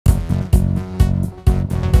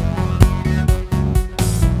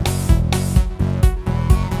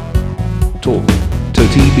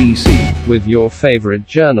BBC with your favorite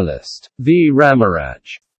journalist, V. Ramaraj.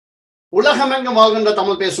 உலகமெங்கும் வாழ்கின்ற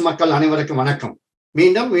தமிழ் பேசும் மக்கள் அனைவருக்கும் வணக்கம்.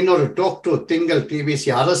 மீண்டும் இன்னொரு டாக் டு திங்கள் டிபிசி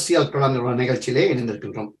அரசியல் கள நிகழ்ச்சியிலே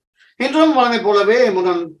இணைந்திருக்கின்றோம். இன்றும் வழமை போலவே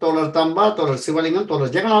முதன் தோழர் தம்பா, தோழர் சிவலிங்கம்,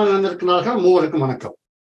 தோழர் ஜெகநாதன் இணைந்திருக்கிறார்கள். மூவருக்கும் வணக்கம்.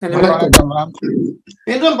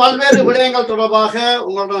 இன்றும் பல்வேறு விடயங்கள் தொடர்பாக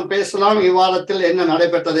உங்களுடன் பேசலாம். இவ்வாரத்தில் என்ன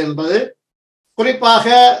நடைபெற்றது என்பது,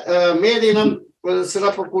 குறிப்பாக மே தினம்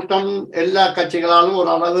சிறப்பு கூட்டம் எல்லா கட்சிகளாலும்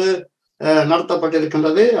ஓரளவு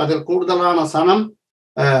நடத்தப்பட்டிருக்கின்றது. அதில் கூடுதலான சனம்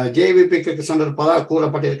ஜேவிபிக்கு சென்றிருப்பதாக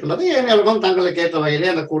கூறப்பட்டிருக்கின்றது. ஏனையவர்களும் தங்களுக்கு ஏற்ற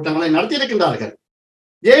வகையிலே அந்த கூட்டங்களை நடத்தியிருக்கின்றார்கள்.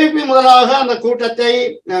 ஜேவிபி முதலாக அந்த கூட்டத்தை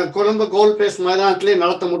கொழும்பு கோல்பேஸ் மைதானத்திலே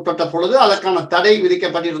நடத்த முற்பட்ட பொழுது அதற்கான தடை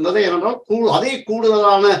விதிக்கப்பட்டிருந்தது. ஏனென்றால் அதே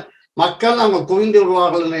கூடுதலான மக்கள் அவங்க குவிந்து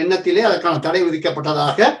வருவார்கள் என்ற எண்ணத்திலே அதற்கான தடை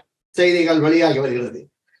விதிக்கப்பட்டதாக செய்திகள் வெளியாகி வருகிறது.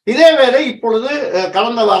 இதேவேளை இப்பொழுது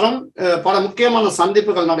கடந்த வாரம் பல முக்கியமான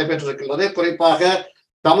சந்திப்புகள் நடைபெற்றிருக்கின்றது. குறிப்பாக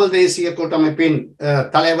தமிழ் தேசிய கூட்டமைப்பின்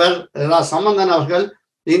தலைவர் சம்பந்தன் அவர்கள்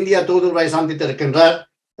இந்திய தூதுவரை சந்தித்திருக்கின்றார்.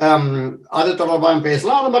 அது தொடர்பாக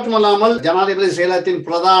பேசலாம். அது மட்டுமல்லாமல் ஜனாதிபதி செயலகத்தின்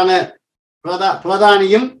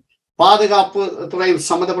பிரதானியும் பாதுகாப்பு துறையின்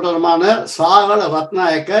சம்பந்தப்பட்டவருமான சாகல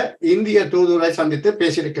ரத்நாயக்க இந்திய தூதுவரை சந்தித்து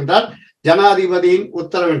பேசியிருக்கின்றார். ஜனாதிபதியின்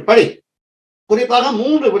உத்தரவின்படி குறிப்பாக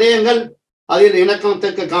 3 விடயங்கள் அதில்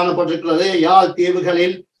இணக்கத்திற்கு காணப்பட்டிருக்கிறது. யாழ்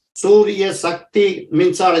தீவுகளில் சூரிய சக்தி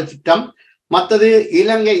மின்சார திட்டம், மற்றது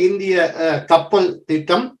இலங்கை இந்திய கப்பல்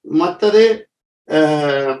திட்டம், மற்றது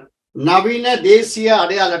நவீன தேசிய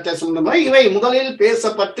அடையாள அட்டை சம்பந்தமாக இவை முதலில்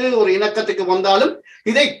பேசப்பட்டு ஒரு இணக்கத்துக்கு வந்தாலும்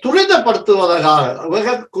இதை துரிதப்படுத்துவதற்காக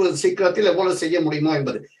வெகு சீக்கிரத்தில் எவ்வளவு செய்ய முடியுமோ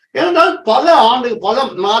என்பது. ஏனென்றால் பல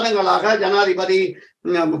மாதங்களாக ஜனாதிபதி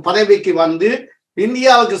பதவிக்கு வந்து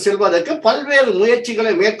இந்தியாவுக்கு செல்வதற்கு பல்வேறு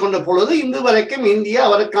முயற்சிகளை மேற்கொண்ட பொழுது இன்று வரைக்கும் இந்தியா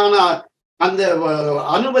அவருக்கான அந்த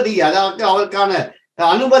அனுமதி, அதாவது அவருக்கான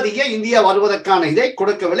அனுமதியை இந்தியா வருவதற்கான இதை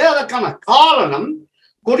கொடுக்கவில்லை. அதற்கான காரணம்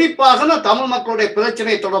குறிப்பாக தமிழ் மக்களுடைய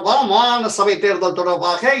பிரச்சனை தொடர்பாக, மாகாண சபை தேர்தல்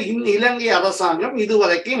தொடர்பாக இலங்கை அரசாங்கம்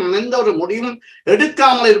இதுவரைக்கும் எந்த ஒரு முடிவும்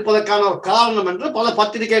எடுக்காமல் இருப்பதற்கான ஒரு காரணம் என்று பல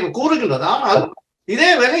பத்திரிகைகள் கூறுகின்றது. ஆனால்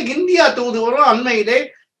இதேவேளை இந்தியா தூதுவரும் அண்மையிலே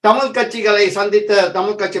தமிழ் கட்சிகளை சந்தித்த,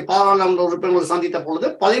 தமிழ் கட்சி பாராளுமன்ற உறுப்பினர்களை சந்தித்த பொழுது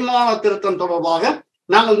பரிமாண திருத்தம் தொடர்பாக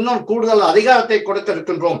நாங்கள் இன்னும் கூடுதல் அதிகாரத்தை கொடுக்க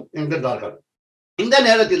இருக்கின்றோம் என்கின்றார்கள். இந்த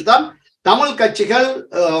நேரத்தில் தான் தமிழ் கட்சிகள்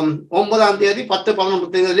 9ஆம் தேதி 10-11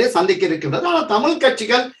 தேதியிலே சந்திக்க இருக்கின்றது. ஆனால் தமிழ்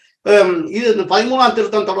கட்சிகள் இது 13ஆம்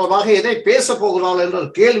திருத்தம் தொடர்பாக எதை பேச போகிறார்கள் என்ற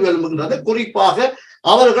கேள்வி எழும்புகின்றது. குறிப்பாக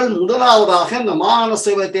அவர்கள் முதலாவதாக இந்த மாகாண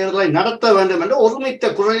சபை தேர்தலை நடத்த வேண்டும் என்று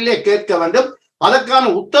ஒருமித்த குரலிலே கேட்க வேண்டும். அதற்கான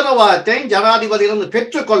உத்தரவாதத்தை ஜனாதிபதியிலிருந்து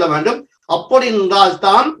பெற்றுக்கொள்ள வேண்டும். அப்படி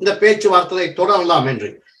இருந்தால்தான் இந்த பேச்சுவார்த்தையை தொடரலாம் என்று.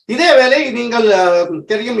 இதேவேளை நீங்கள்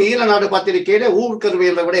தெரியும், ஈழநாடு பத்திரிகையிலே ஊர்கருவி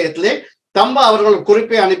என்ற விடயத்திலே தம்பா அவர்கள்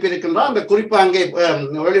குறிப்பை அனுப்பியிருக்கின்றார். அந்த குறிப்பு அங்கே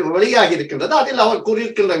வெளியாகி இருக்கின்றது. அதில் அவர்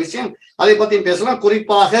கூறியிருக்கின்ற விஷயம், அதை பற்றி பேசலாம்.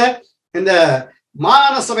 குறிப்பாக இந்த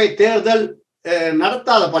மாகாண சபை தேர்தல்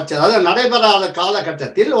நடத்தாத பட்சம், அதாவது நடைபெறாத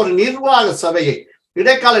காலகட்டத்தில் ஒரு நிர்வாக சபையை,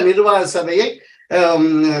 இடைக்கால நிர்வாக சபையை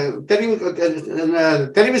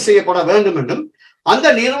தெரிவு செய்யப்பட வேண்டும் என்றும், அந்த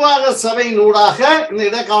நிர்வாக சபையினூடாக இந்த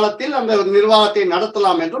இடைக்காலத்தில் அந்த நிர்வாகத்தை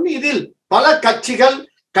நடத்தலாம் என்றும் இதில் பல கட்சிகள்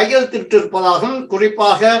கையெழுத்திட்டிருப்பதாகவும்,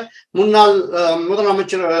 குறிப்பாக முன்னாள்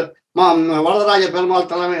முதலமைச்சர் வரதராஜ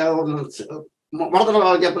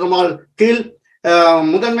பெருமாள் கீழ்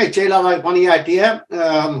முதன்மை செயலாளர் பணியாற்றிய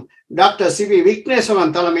டாக்டர் சி வி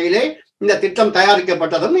விக்னேஸ்வரன் தலைமையிலே இந்த திட்டம்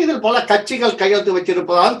தயாரிக்கப்பட்டதும் இதில் பல கட்சிகள் கையெழுத்து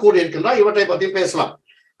வச்சிருப்பதாக கூறியிருக்கின்றார். இவற்றை பற்றி பேசலாம்.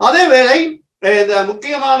 அதேவேளை இந்த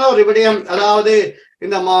முக்கியமான ஒரு விடயம், அதாவது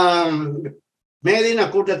இந்த மேதின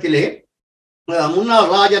கூட்டத்திலே முன்னாள்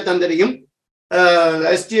ராஜதந்திரியும்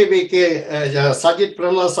எஸ்டிபிக்கு சஜித்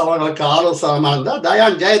பிரமதாஸ் அவர்களுக்கு ஆலோசனை இருந்தால்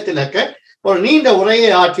தயான் ஜெயதிலக ஒரு நீண்ட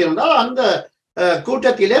உரையை ஆற்றியிருந்தால் அந்த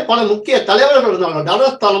கூட்டத்திலே பல முக்கிய தலைவர்கள் இருந்தார்கள்.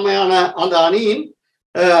 டலஸ் தலைமையான அந்த அணியின்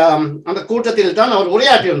அந்த கூட்டத்தில் தான் அவர்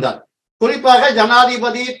உரையாற்றியிருந்தார். குறிப்பாக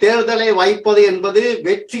ஜனாதிபதி தேர்தலை வைப்பது என்பது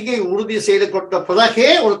வெற்றியை உறுதி செய்து கொண்ட பிறகே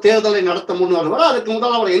ஒரு தேர்தலை நடத்த முன் வருவார். அதுக்கு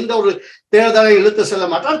முதல் அவர் எந்த ஒரு தேர்தலை இழுத்து செல்ல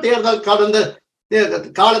மாட்டார். தேர்தல் கடந்த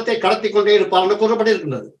காலத்தை கடத்தி கொண்டே இருப்பார் என்று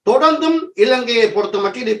கூறப்பட்டிருக்கின்றது. தொடர்ந்தும் இலங்கையை பொறுத்த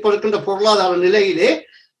மட்டில் இப்ப இருக்கின்ற பொருளாதார நிலையிலே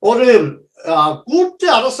ஒரு கூட்டு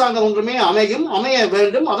அரசாங்கம் ஒன்றுமே அமைய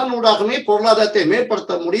வேண்டும். அதனூடாகவே பொருளாதாரத்தை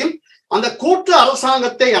மேம்படுத்த முடியும். அந்த கூட்டு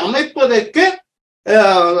அரசாங்கத்தை அமைப்பதற்கு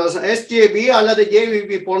எஸ்டிபி அல்லது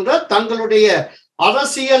ஜேவிபி போன்ற தங்களுடைய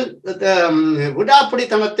அரசியல்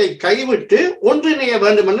விடாப்பிடித்தனத்தை கைவிட்டு ஒன்றிணைய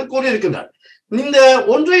வேண்டும் என்று கூறியிருக்கின்றார். இந்த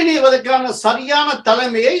ஒன்றிணைவதற்கான சரியான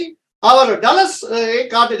தலைமையை அவர் டலஸ்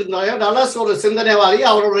காட்டுகின்றார். டலஸ் ஒரு சிந்தனைவாதி.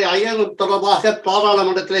 அவருடைய ஐயன் தொடர்பாக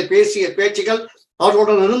பாராளுமன்றத்திலே பேசிய பேச்சுகள்,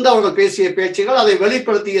 அவர்களுடன் இருந்தவர்கள் பேசிய பேச்சுகள் அதை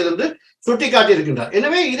வெளிப்படுத்தியது என்று சுட்டிக்காட்டியிருக்கின்றார்.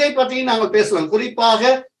 எனவே இதை பற்றி நாங்கள் பேசலாம். குறிப்பாக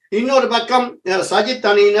இன்னொரு பக்கம் சஜித்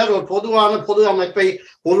அணியினர் ஒரு பொது அமைப்பை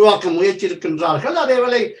உருவாக்க முயற்சி இருக்கின்றார்கள்.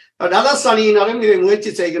 அதேவேளை டலஸ் அணியினரும் இதை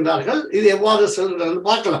முயற்சி செய்கின்றார்கள். இது எவ்வாறு செல்கிறது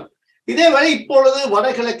பார்க்கலாம். இதேவேளை இப்பொழுது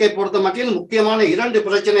வடகிழக்கை பொறுத்த மட்டில் முக்கியமான 2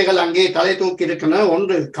 பிரச்சனைகள் அங்கே தலை தூக்கி இருக்கின்றன.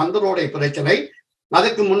 ஒன்று கந்தரோடை பிரச்சனை,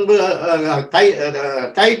 அதுக்கு முன்பு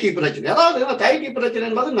டைட்டி பிரச்சனை. அதாவது டைட்டி பிரச்சனை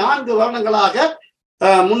என்பது 4 வருடங்களாக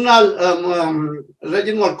முன்னாள்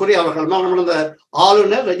ரெஜினோல் குரி அவர்கள் மரணமடைந்த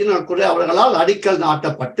ஆளுநர் ரெஜினோல் குரி அவர்களால் அடிக்கல்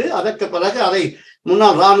நாட்டப்பட்டு அதற்கு பிறகு அதை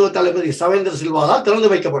முன்னாள் ராணுவ தளபதி சவேந்திர சில்வாவால் திறந்து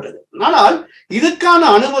வைக்கப்பட்டது. ஆனால் இதுக்கான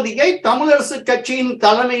அனுமதியை தமிழரசு கட்சியின்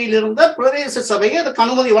தலைமையில் இருந்த பிரதேச சபையை அதற்கு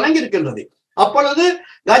அனுமதி வழங்கி இருக்கின்றது. அப்பொழுது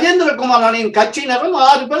கஜேந்திரகுமார் அணியின் கட்சியினரும்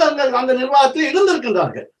 6 பேர் அந்த நிர்வாகத்தில்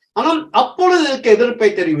இருந்திருக்கின்றார்கள். ஆனால் அப்பொழுது இதற்கு எதிர்ப்பை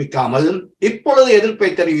தெரிவிக்காமல் இப்பொழுது எதிர்ப்பை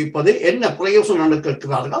தெரிவிப்பது என்ன பிரயோசனம்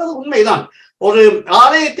இருக்கிறார்கள்? அது உண்மைதான். ஒரு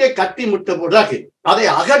ஆலயத்தை கட்டி முட்ட பிறகு அதை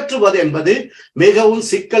அகற்றுவது என்பது மிகவும்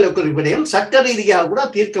சிக்கலுக்குரிய விடயம். சட்ட ரீதியாக கூட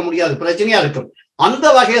தீர்க்க முடியாத பிரச்சனையா இருக்கும். அந்த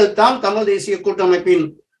வகையில் தான் தமிழ் தேசிய கூட்டமைப்பின்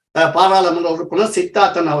பாராளுமன்ற உறுப்பினர்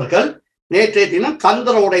சித்தார்த்தன் அவர்கள் நேற்றைய தினம்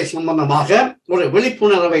கந்தரோடை சம்பந்தமாக ஒரு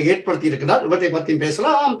விழிப்புணர்வை ஏற்படுத்தி இருக்கிறார். இவற்றை பற்றி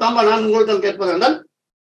பேசலாம். நான் உங்களிடம் கேட்பது என்றால்,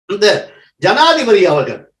 இந்த ஜனாதிபதி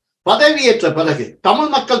அவர்கள் பதவியேற்ற பிறகு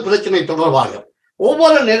தமிழ் மக்கள் பிரச்சனை தொடர்பாக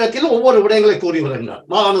ஒவ்வொரு நேரத்திலும் ஒவ்வொரு விடயங்களை கூறி வருகின்றார்.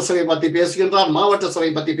 மாகாண சபை பற்றி பேசுகின்றார், மாவட்ட சபை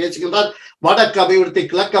பற்றி பேசுகின்றார், வடக்கு அபிவிருத்தி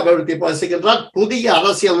கிழக்கு அபிவிருத்தி பேசுகின்றார், புதிய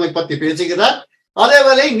அரசியலமை பற்றி பேசுகிறார்.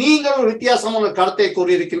 அதேவேளை நீங்கள் ஒரு வித்தியாசமான கருத்தை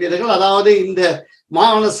கூறியிருக்கின்றீர்கள். அதாவது இந்த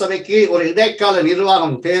மாகாண சபைக்கு ஒரு இடைக்கால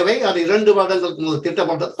நிர்வாகம் தேவை, அது 2 வருடங்களுக்கு முதல்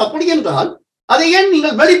திட்டப்பட்டது. அப்படி என்றால் அதை ஏன்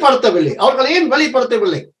நீங்கள் வெளிப்படுத்தவில்லை? அவர்கள் ஏன்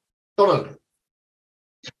வெளிப்படுத்தவில்லை? தொடர்ந்து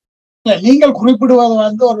நீங்கள்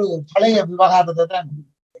குறிப்பிடுவது ஒரு பழைய விவகாரத்தை தான்.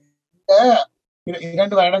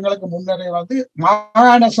 2 வருடங்களுக்கு முன்னரே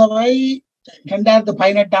மாகாண சபை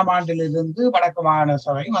 2018ஆம் ஆண்டிலிருந்து வடக்கு மாகாண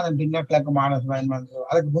சபையும் அதன் பின்னர் கிழக்கு மாகாண சபையும்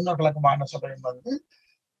அதுக்கு முன்னர் கிழக்கு மாகாண சபையும்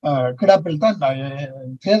கிடப்பில் தான்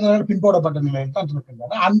தேர்தல்கள் பின்போடப்பட்ட நிலையில் தான்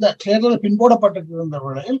இருக்கின்றன. அந்த தேர்தல் பின்போடப்பட்டிருந்த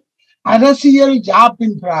நிலையில் அரசியல்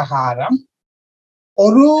ஜாப்பின் பிரகாரம்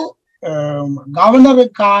ஒரு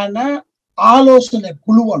கவர்னருக்கான ஆலோசனை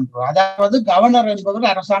குழு ஒன்று, அதாவது கவர்னர்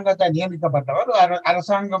என்பவர் அரசாங்கத்தை நியமிக்கப்பட்டவர்.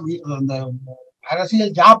 அரசாங்கம்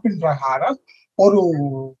அரசியல் ஜாப்பின் பிரகாரம் ஒரு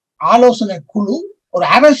ஆலோசனை குழு ஒரு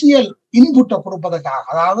அரசியல் இன்புட்டை கொடுப்பதற்காக,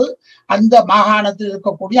 அதாவது அந்த மாகாணத்தில்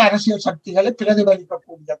இருக்கக்கூடிய அரசியல் சக்திகளை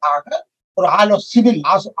பிரதிபலிக்கக்கூடியதாக ஒரு சிவில்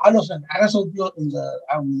ஆலோசனை அரசு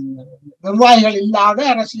நிர்வாகிகள் இல்லாத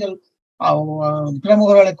அரசியல்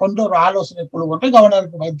பிரமுகர்களை கொண்டு ஒரு ஆலோசனை குழு ஒன்றை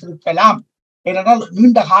கவர்னருக்கு வைத்திருக்கலாம். ஏனென்றால்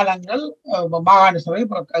நீண்ட காலங்கள் மாகாண சபை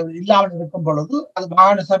இல்லாமல் இருக்கும் பொழுது அது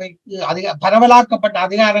மாகாண சபைக்கு பரவலாக்கப்பட்ட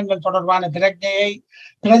அதிகாரங்கள் தொடர்பான பிரச்சனையை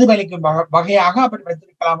பிரதிபலிக்கும் வகையாக அப்படி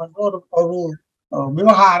வைத்திருக்கலாம் என்று ஒரு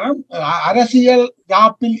விவகாரம் அரசியல்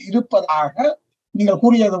யாப்பில் இருப்பதாக நீங்கள்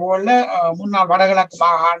கூறியது போல முன்னாள் வடகிழக்கு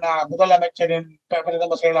மாகாண முதலமைச்சரின்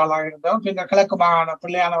பிரதம செயலாளராக இருந்தவர், பின்னர் கிழக்கு மாகாண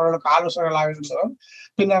பிள்ளையானவர்களுக்கு ஆலோசகர்களாக இருந்தவர்,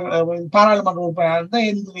 பின்னர் பாராளுமன்ற உறுப்பினர்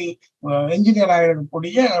இருந்த என்ஜினியராக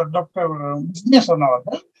இருக்கக்கூடிய டாக்டர் விக்னேஸ்வரன்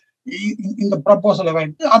அவர்கள் இந்த ப்ரப்போசலை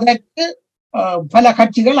வைத்து அதற்கு பல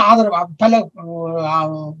கட்சிகள் ஆதரவு பல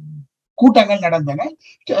கூட்டங்கள் நடந்தன.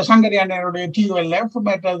 சங்கரி அண்ணனுடைய TULF,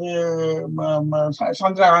 மற்றது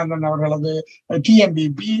சந்திரகாந்தன் அவர்களது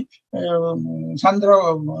TMPP,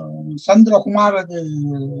 சந்திரகுமாரது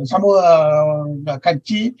சமூக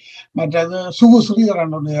கட்சி, மற்றது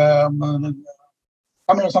ஸ்ரீதரனுடைய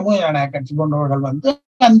தமிழ் சமூக ஜனநாயக கட்சி போன்றவர்கள்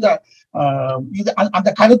அந்த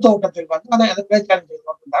கருத்தோட்டத்தில் அதை பிரச்சாரம் செய்து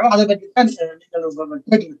கொண்டிருந்தார்கள். அதை பற்றி தான் நீங்கள்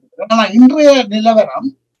கேட்டிருக்கிறீர்கள். ஆனால் இன்றைய நிலவரம்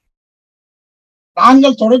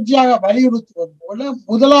நாங்கள் தொடர்ச்சியாக வலியுறுத்துவது போல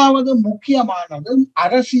முதலாவது முக்கியமானது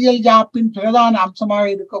அரசியல் ஜாப்பின் பிரதான அம்சமாக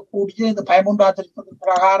இருக்கக்கூடிய இந்த 13ஆம் திருத்தத்தின்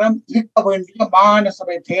பிரகாரம் இருக்க வேண்டிய மாகாண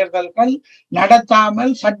சபை தேர்தல்கள்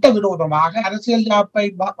நடத்தாமல் சட்டவிரோதமாக அரசியல் ஜாப்பை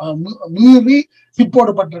மீறி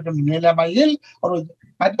பிற்போடப்பட்டிருக்கின்ற நிலைமையில்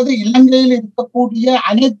மற்றது இலங்கையில் இருக்கக்கூடிய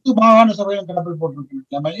அனைத்து மாகாண சபைகளும் கிடப்பில் போட்டிருக்கின்ற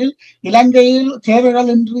நிலைமையில் இலங்கையில்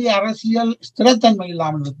தேர்தலின்றி அரசியல் ஸ்திரத்தன்மை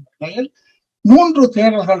இல்லாமல் இருக்கிற நிலையில் 3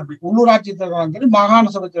 தேர்தல்கள் உள்ளூராட்சி தேர்தல் மாகாண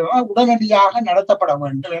சபை தேர்தல் உடனடியாக நடத்தப்பட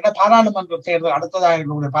வேண்டும் என பாராளுமன்ற தேர்தல் அடுத்ததாக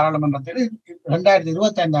இருக்கக்கூடிய பாராளுமன்ற தேர்தல்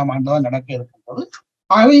 2025ஆம் ஆண்டு தான் நடக்க இருக்கின்றது.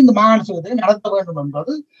 ஆகவே இந்த மாகாண சபை நடத்த வேண்டும்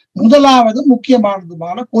என்பது முதலாவது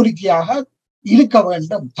முக்கியமானதுமான கோரிக்கையாக இருக்க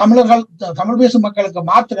வேண்டும். தமிழ் பேசும் மக்களுக்கு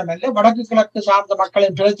மாத்திரமல்ல, வடக்கு கிழக்கு சார்ந்த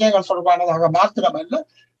மக்களின் பிரச்சனைகள் தொடர்பானதாக மாத்திரமல்ல,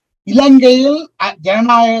 இலங்கையில்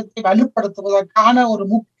ஜனநாயகத்தை வலுப்படுத்துவதற்கான ஒரு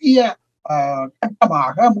முக்கிய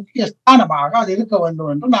கட்டமாக முக்கிய ஸ்தானமாக அது இருக்க வேண்டும்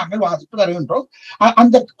என்று நாங்கள் வாசித்து வருகின்றோம்.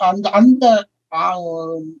 அந்த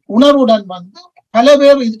உணர்வுடன் பல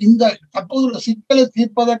பேர் இந்த தற்போதுள்ள சிக்கலை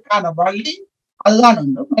தீர்ப்பதற்கான வழி அதுதான்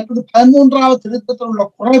என்று, மற்றது 13ஆவது திருத்தத்தில் உள்ள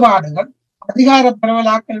குறைபாடுகள் அதிகார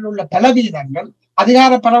பரவலாக்கலில் உள்ள பலவீனங்கள்,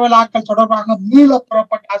 அதிகார பரவலாக்கல் தொடர்பாக மீள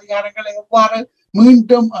புறப்பட்ட அதிகாரங்களை எவ்வாறு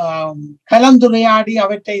மீண்டும் கலந்துரையாடி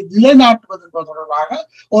அவற்றை நிலைநாட்டுவது என்பது தொடர்பாக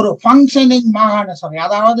ஒரு ஃபங்க்ஷனிங் மாகாண சபை,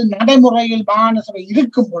 அதாவது நடைமுறையில் மாகாண சபை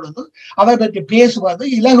இருக்கும் பொழுது அவை பற்றி பேசுவது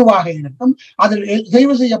இலகுவாக இருக்கும். அதில்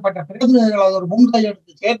தெரிவு செய்யப்பட்ட பிரதிநிதிகள் ஒரு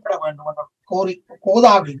முன்கையெடுத்து செயற்பட வேண்டும் என்ற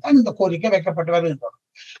கோதாவில் தான் இந்த கோரிக்கை வைக்கப்பட்டு வருகின்றது.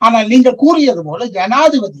 ஆனால் நீங்கள் கூறியது போல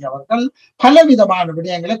ஜனாதிபதி அவர்கள் பலவிதமான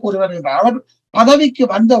விடயங்களை கூறி வருகின்றார். அவர் பதவிக்கு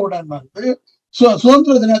வந்தவுடன்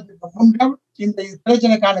சுதந்திர தினத்துக்கு முன்னர் இந்த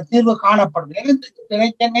பிரச்சனைக்கான தீர்வு காணப்படும். இந்த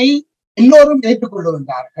பிரச்சனை எல்லோரும்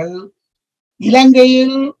ஏற்றுக்கொள்ளுகின்றார்கள்.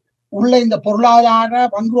 இலங்கையில் உள்ள இந்த பொருளாதார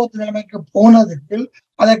வங்குரோத்து நிலைமைக்கு போனதுக்கு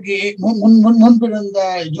அதற்கு முன்பிருந்த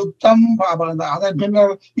யுத்தம், அதன்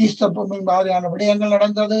பின்னர் ஈஸ்டர் மாதிரியான விடயங்கள்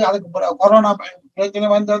நடந்தது, அதுக்கு கொரோனா பிரச்சனை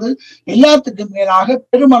வந்தது, எல்லாத்துக்கும் மேலாக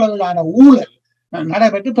பெருமளவிலான ஊழல்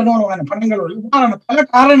நடைபெற்று பெருமளவான பணங்கள் இவ்வாறான பல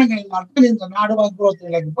காரணங்களினால் இந்த நாடு வங்குரோத்து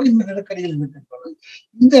நிலைக்கு போய் இந்த நெருக்கடியில் இருக்கின்றது.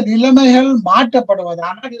 இந்த நிலைமைகள்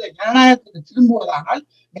மாற்றப்படுவதானால், இதை ஜனநாயகத்துக்கு திரும்புவதானால்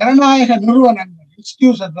ஜனநாயக நிறுவனங்கள்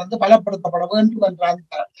இன்ஸ்டிடியூஷன் பலப்படுத்தப்பட வேண்டும் என்ற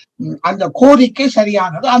அந்த கோரிக்கை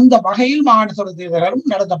சரியானது. அந்த வகையில் மாகாண சபை தேர்தல்களும்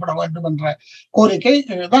நடத்தப்பட வேண்டும் என்ற கோரிக்கை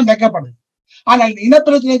தான் வைக்கப்படுது. ஆனால்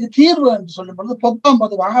இனப்பிரச்சனைக்கு தீர்வு என்று சொல்லும் பொழுது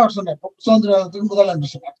பொதுவாக அவர் சொன்னார், சுதந்திரத்துக்கு முதல் என்று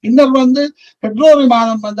சொன்னார். பின்னர் பிப்ரவரி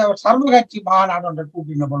மாதம் அவர் சர்வகட்சி மாநாடு ஒன்றை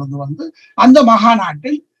கூட்டின பொழுது அந்த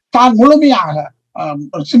மகாநாட்டில் தான் முழுமையாக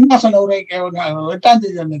சிம்மாசன உரை 8ஆம்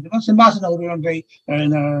தேதி அன்னைக்கு சிம்மாசன உரை ஒன்றை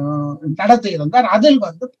நடத்தியிருந்தார். அதில்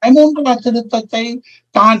 13ஆம் திருத்தத்தை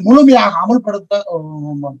தான் முழுமையாக அமல்படுத்த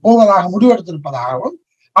போவதாக முடிவெடுத்திருப்பதாகவும்,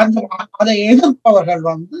 அதை எதிர்ப்பவர்கள்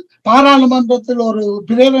பாராளுமன்றத்தில் ஒரு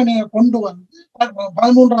பிரேரணையை கொண்டு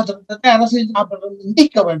 13ஆம் திருத்தத்தை அரசியல்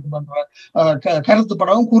நீக்க வேண்டும் என்ற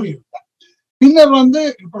கருத்துப்படவும் கூறியிருந்தார். பின்னர்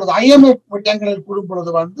இப்பொழுது IMF விடயங்களில் கூறும்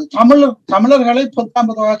பொழுது தமிழர்களை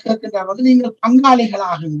பொத்தாம்பதாக கேட்கின்றார், நீங்கள்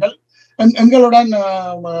பங்காளிகளாகுங்கள், எங்களுடன்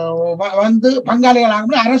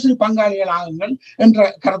பங்காளிகளாகுங்கள், அரசியல் பங்காளிகளாகுங்கள் என்ற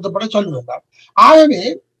கருத்துப்பட சொல்லுகின்றார். ஆகவே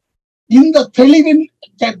இந்த தெளிவின்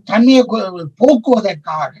தன்மையை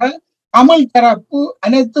போக்குவதற்காக தமிழ் தரப்பு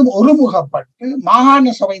அனைத்தும் ஒருமுகப்பட்டு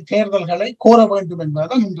மாகாண சபை தேர்தல்களை கோர வேண்டும்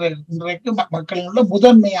என்பதுதான் இன்றைக்கு மக்களின் உள்ள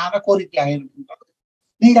முதன்மையான கோரிக்கையாக இருக்கின்றது.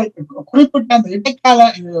 நீங்கள் குறிப்பிட்ட அந்த இடைக்கால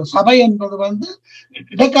சபை என்பது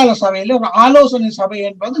இடைக்கால சபையில ஒரு ஆலோசனை சபை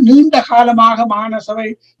என்பது நீண்ட காலமாக மாகாண சபை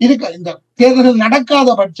இருக்க, இந்த தேர்தல்கள் நடக்காத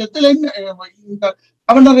பட்சத்தில் இந்த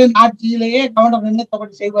கவர்னரின் ஆட்சியிலேயே கவர்னர்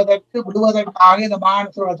நினைத்தபடி செய்வதற்கு விடுவதற்காக இந்த மாகாண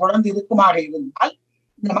சபை தொடர்ந்து இருக்குமாக இருந்தால்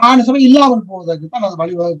இந்த மாகாண சபை இல்லாமல் போவதற்கு தான் அது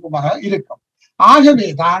வழிவகுப்புமாக இருக்கும்.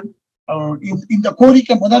 ஆகவேதான் இந்த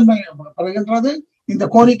கோரிக்கை முதன்மை வருகின்றது. இந்த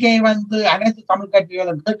கோரிக்கையை அனைத்து தமிழ்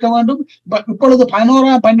கட்சிகளும் கேட்க வேண்டும். இப்பொழுது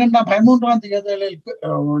 11ஆம் 12ஆம் 13ஆம் தேர்தலில்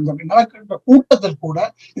நடக்கின்ற கூட்டத்தில் கூட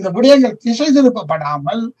இந்த விடயங்கள் திசை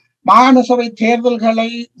திருப்பப்படாமல் மாகாண சபை தேர்தல்களை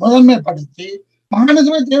முதன்மைப்படுத்தி, மாகாண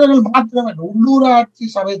சபை தேர்தல்கள் மாத்திரமல்ல உள்ளூராட்சி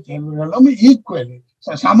சபை தேர்தல்களும் ஈக்குவலி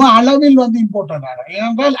சம அளவில் இம்பார்ட்டன்ட்.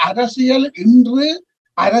 ஏனென்றால்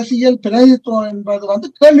அரசியல் பிரதித்துவம் என்பது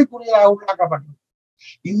கேள்விக்குறியாக உள்ளாக்கப்பட்டது.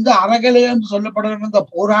 இந்த அறகலை என்று சொல்லப்படுகிற இந்த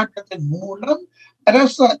போராட்டத்தின் மூலம்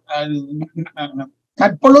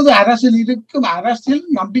தற்பொழுது அரசில் இருக்கும் அரசில்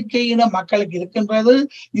நம்பிக்கையின மக்களுக்கு இருக்கின்றது.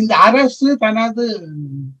 இந்த அரசு தனது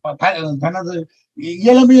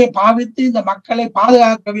இயலுமையை பாவித்து இந்த மக்களை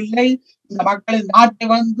பாதுகாக்கவில்லை, இந்த மக்களின் நாட்டை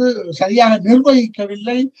சரியாக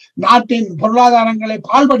நிர்வகிக்கவில்லை, நாட்டின் பொருளாதாரங்களை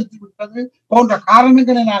பால்படுத்தி விட்டது போன்ற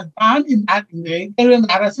காரணங்களினால் தான் இந்த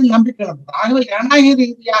அரசில் நம்பிக்கை இருந்தது. ஆகவே ஜனநாயக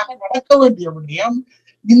ரீதியாக நடக்க வேண்டிய விடயம்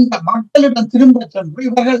இந்த மக்களிடம் திரும்ப சென்று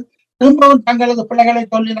இவர்கள் திரும்பவும் தங்களது பிள்ளைகளை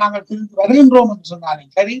சொல்லி நாங்கள் திரும்பி வருகின்றோம் என்று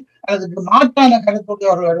சொன்னாலும் சரி, அதுக்கு மாற்றான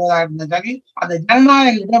கருத்துடையவர் வருவதாக இருந்தாலும் சரி, அந்த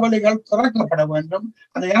ஜனநாயக இடைவெளிகள் திறக்கப்பட வேண்டும்.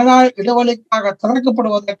 அந்த ஜனநாயக இடைவெளிக்காக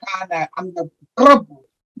திறக்கப்படுவதற்கான அந்த திறப்பு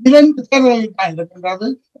 2 தேர்தலில் தான் இருக்கின்றது.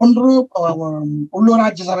 ஒன்று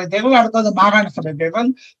உள்ளூராட்சி சபை தேர்தல், அடுத்தது மாகாண சபை தேர்தல்.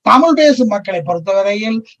 தமிழ் பேசும் மக்களை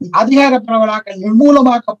பொறுத்தவரையில் அதிகார பரவலாக்கல்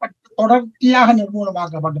நிர்மூலமாக்கப்பட்டு தொடர்ச்சியாக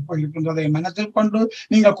நிர்மூலமாக்கப்பட்டு போயிருக்கின்றதை மனத்தில் கொண்டு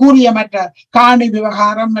நீங்கள் கூறிய மற்ற காணி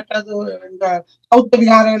விவகாரம், மற்றது இந்த பௌத்த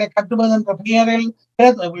விகாரங்களை கட்டுவது என்ற பெயரில்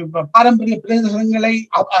பாரம்பரிய பிரதேசங்களை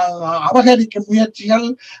அபகரிக்கும் முயற்சிகள்,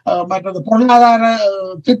 மற்றது பொருளாதார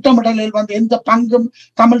திட்டமிடலில் எந்த பங்கும்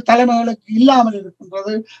தமிழ் தலைமைகளுக்கு இல்லாமல்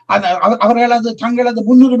இருக்கின்றது. அவர்களது தங்களது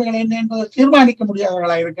முன்னுரிமைகள் என்ன என்பதை தீர்மானிக்க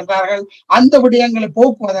முடியாதவர்களாக இருக்கின்றார்கள். அந்த விடயங்களை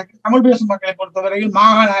போக்குவதற்கு தமிழ் பேசும் மக்களை பொறுத்தவரையில்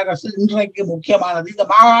மாகாண அரசு இன்றைக்கு முக்கியமானது. இந்த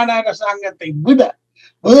மாகாண அரசாங்கத்தை விட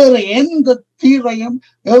வேறு எந்த தீர்வையும்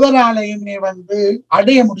எவராலையுமே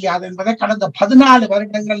அடைய முடியாது என்பதை கடந்த 14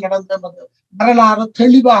 வருடங்கள் நடந்த வரலாறு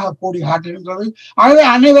தெளிவாக கூடி காட்டுகின்றது. ஆகவே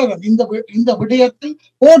அனைவரும் இந்த விடயத்தில்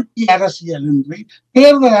போட்டி அரசியல் இன்றி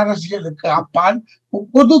தேர்தல் அரசியலுக்கு அப்பால்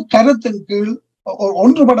பொது கருத்தின் கீழ்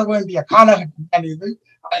ஒன்றுபட வேண்டிய காலகட்டம் இது.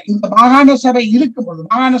 இந்த மாகாண சபை இருக்கும் பொழுது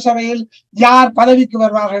மாகாண சபையில் யார் பதவிக்கு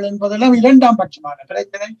வருவார்கள் என்பதெல்லாம் 2ஆம் பட்சமான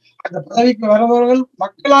பிரச்சனை. அந்த பதவிக்கு வருபவர்கள்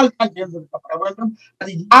மக்களால் தான் தேர்ந்தெடுக்கப்பட வேண்டும்.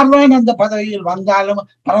 அது யார்தான் அந்த பதவியில் வந்தாலும்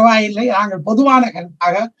பரவாயில்லை. நாங்கள் பொதுவான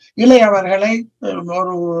கருத்தாக இளையவர்களை,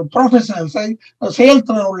 ஒரு ப்ரொஃபஷனல்ஸை,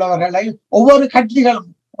 செயல்திறன் உள்ளவர்களை ஒவ்வொரு கட்சிகளும்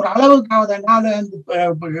ஒரு அளவுக்காவது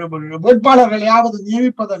வேட்பாளர்களையாவது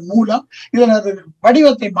நியமிப்பதன் மூலம் இதனது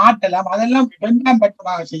வடிவத்தை மாற்றலாம். அதெல்லாம் 2ஆம்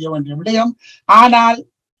பட்சமாக செய்ய வேண்டிய விடயம். ஆனால்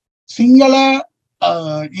சிங்கள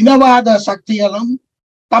இனவாத சக்திகளும்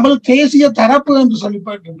தமிழ் தேசிய தரப்பு என்று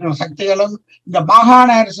சொல்லப்பட்டிருக்கிற சக்திகளும் இந்த மாகாண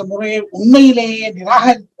அரசு முறையை உண்மையிலேயே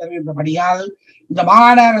நிராகரித்து வருகின்றபடியால் இந்த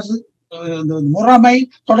மாகாண அரசு முறைமை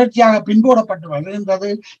தொடர்ச்சியாக பின்பற்றப்பட்டு வருகின்றது.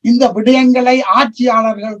 இந்த விடயங்களை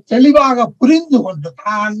ஆட்சியாளர்கள் தெளிவாக புரிந்து கொண்டு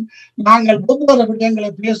தான் நாங்கள் ஒவ்வொரு விடயங்களை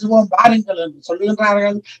பேசுவோம் வாருங்கள் என்று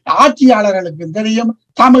சொல்லுகின்றார்கள். ஆட்சியாளர்களுக்கு தெரியும்,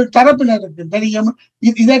 தமிழ் தரப்பினருக்கு தெரியும்,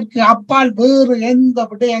 இதற்கு அப்பால் வேறு எந்த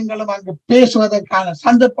விடயங்களும் அங்கு பேசுவதற்கான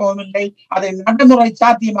சந்தர்ப்பமும் இல்லை. அதை நடைமுறை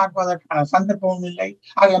சாத்தியமாக்குவதற்கான சந்தர்ப்பமும் இல்லை.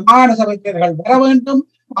 ஆக மாகாண சபை தேர்தல்கள் வர வேண்டும்.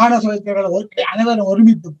 மாகாண சபை தேர்தல் அனைவரும்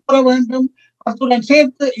ஒருமித்து கூற வேண்டும். அத்துடன்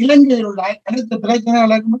சேர்த்து இலங்கையில் உள்ள அனைத்து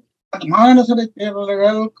பிரச்சனைகளுக்கும் மாகாண சபை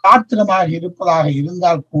தேர்தல்கள் காத்திரமாக இருப்பதாக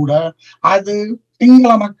இருந்தால் கூட அது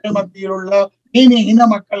சிங்கள மக்கள் மத்தியில் உள்ள ஏனைய இன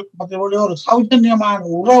மக்கள் மத்தியில் உள்ள ஒரு சௌஜன்யமான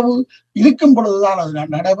உறவு இருக்கும் பொழுதுதான் அது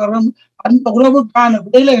நடைபெறும். அந்த உறவுக்கான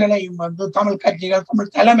வேலைகளையும் தமிழ் கட்சிகள்,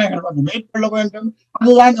 தமிழ் தலைமைகள் மேற்கொள்ள வேண்டும்.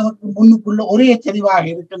 அதுதான் நமக்கு முன்னுக்குள்ள ஒரே தெளிவாக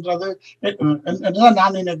இருக்கின்றது என்றுதான்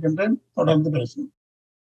நான் நினைக்கின்றேன். தொடர்ந்து பேசுகிறேன்.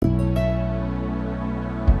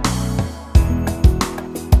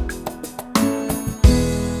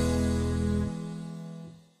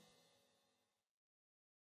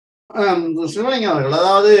 சிவலிங்கம் அவர்கள்,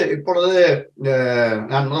 அதாவது இப்பொழுது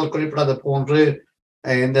நான் முதல் குறிப்பிட்டது போன்று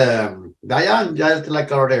இந்த தயான்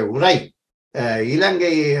ஜெயதிலகருடைய உரை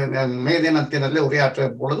இலங்கை மே தினத்தினரில் உரையாற்ற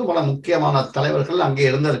பொழுது பல முக்கியமான தலைவர்கள் அங்கே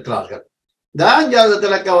இருந்திருக்கிறார்கள். தயான்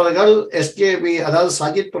ஜெயதிலக அவர்கள் எஸ்கேபி, அதாவது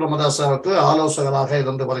சஜித் பிரேமதாசவுக்கு ஆலோசகராக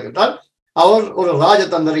இருந்து வருகின்றார். அவர் ஒரு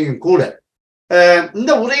ராஜதந்திரியும் கூட.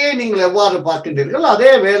 இந்த உரையை நீங்கள் எவ்வாறு பார்க்கின்றீர்கள்?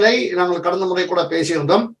 அதே வேளை நாங்கள் கடந்த முறை கூட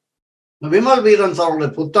பேசியிருந்தோம் விமல் வீரன் அவர்களுடைய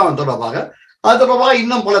புத்தகம் தொடர்பாக. அது தொடர்பாக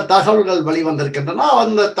இன்னும் பல தகவல்கள் வெளிவந்திருக்கின்றன.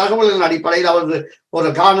 அந்த தகவல்களின் அடிப்படையில் அவர் ஒரு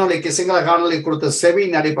காணொலிக்கு, சிங்கள காணொலி கொடுத்த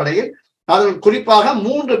செவியின் அடிப்படையில் அதில் குறிப்பாக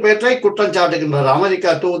 3 பேற்றை குற்றம் சாட்டுகின்றார்.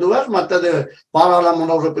 அமெரிக்க தூதுவர், மற்றது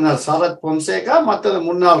பாராளுமன்ற உறுப்பினர் சரத் பொன்சேகா, மற்றது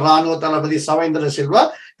முன்னாள் இராணுவ தளபதி சவேந்திர சில்வா.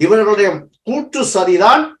 இவர்களுடைய கூற்று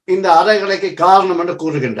சரிதான் இந்த அறைகளைக்கு காரணம் என்று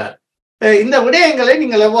கூறுகின்றார். இந்த விடயங்களை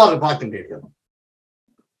நீங்கள் எவ்வாறு பார்க்கின்றீர்கள்?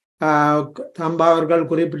 தம்பா அவர்கள்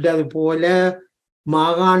குறிப்பிட்டது போல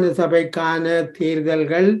மாகாண சபைக்கான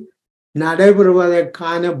தேர்தல்கள்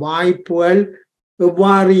நடைபெறுவதற்கான வாய்ப்புகள்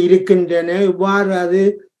எவ்வாறு இருக்கின்றன, எவ்வாறு அது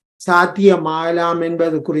சாத்தியமாகலாம்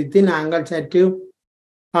என்பது குறித்து நாங்கள் சற்று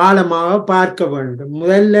ஆழமாக பார்க்க வேண்டும்.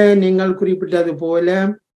 முதல்ல நீங்கள் குறிப்பிட்டது போல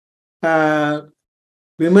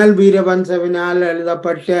விமல் வீரவன்சவினால்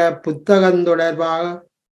எழுதப்பட்ட புத்தகம் தொடர்பாக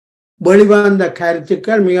வெளிவந்த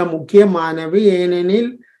கருத்துக்கள் மிக முக்கியமானவை.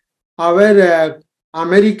 ஏனெனில் அவர்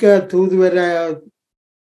அமெரிக்க தூதுவர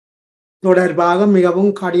தொடர்பாக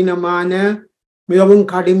மிகவும்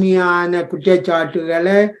கடுமையான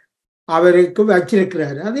குற்றச்சாட்டுகளை அவருக்கு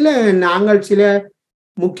வச்சிருக்கிறார். அதுல நாங்கள் சில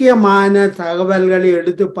முக்கியமான தகவல்களை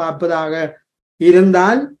எடுத்து பார்ப்பதாக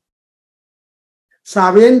இருந்தால்,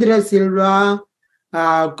 சவேந்திர சில்வா,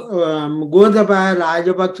 கோதபய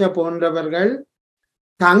ராஜபக்ஷ போன்றவர்கள்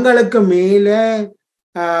தங்களுக்கு மேல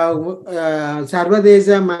சர்வதேச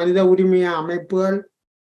மனித உரிமை அமைப்புகள்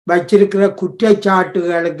வச்சிருக்கிற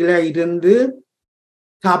குற்றச்சாட்டுகளுக்குள்ள இருந்து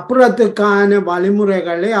தப்புறத்துக்கான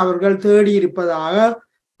வழிமுறைகளை அவர்கள் தேடி இருப்பதாக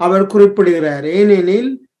அவர் குறிப்பிடுகிறார். ஏனெனில்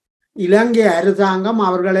இலங்கை அரசாங்கம்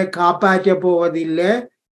அவர்களை காப்பாற்ற போவதில்லை.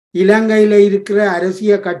 இலங்கையில இருக்கிற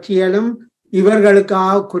அரசியல் கட்சிகளும்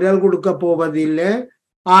இவர்களுக்காக குரல் கொடுக்க போவதில்லை.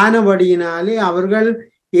 ஆனபடியினாலே அவர்கள்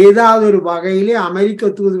ஏதாவது ஒரு வகையிலே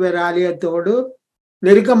அமெரிக்க தூதுவர் ஆலயத்தோடு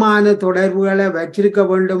நெருக்கமான தொடர்புகளை வச்சிருக்க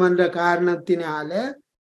வேண்டும் என்ற காரணத்தினால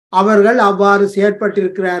அவர்கள் அவ்வாறு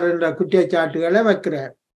செயற்பட்டிருக்கிறார் என்ற குற்றச்சாட்டுகளை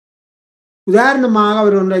வைக்கிறார். உதாரணமாக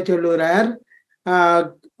அவர் ஒன்றை சொல்லுகிறார்.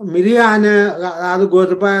 மிரியான, அதாவது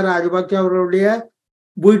கோதபாய ராஜபக்ஷ அவர்களுடைய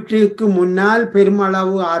வீட்டிற்கு முன்னால்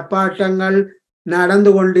பெருமளவு ஆர்ப்பாட்டங்கள்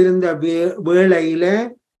நடந்து கொண்டிருந்த வேளையில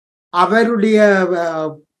அவருடைய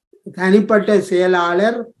தனிப்பட்ட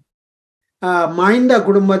செயலாளர் மஹிந்த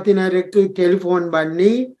குடும்பத்தினருக்கு டெலிபோன்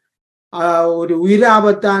பண்ணி ஒரு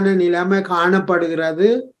உயிராபத்தான நிலைமை காணப்படுகிறது,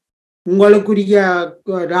 உங்களுக்குரிய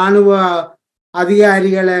இராணுவ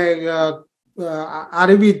அதிகாரிகளை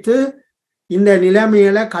அறிவித்து இந்த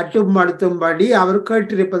நிலைமைகளை கட்டுப்படுத்தும்படி அவர்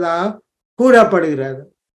கேட்டிருப்பதாக கூறப்படுகிறது.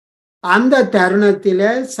 அந்த தருணத்தில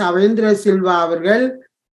சவேந்திர சில்வா அவர்கள்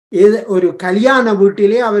ஒரு கல்யாண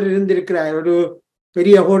வீட்டிலே அவர் இருந்திருக்கிறார். ஒரு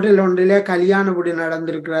பெரிய ஹோட்டல் ஒன்றிலே கல்யாண வீடு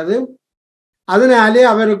நடந்திருக்கிறது. அதனாலே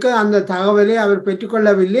அவருக்கு அந்த தகவலை அவர்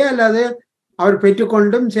பெற்றுக்கொள்ளவில்லை அல்லது அவர்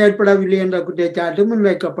பெற்றுக்கொண்டும் செயற்படவில்லை என்ற குற்றச்சாட்டு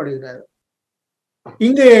முன்வைக்கப்படுகிறது.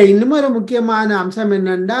 இங்கு இன்னும் ஒரு முக்கியமான அம்சம்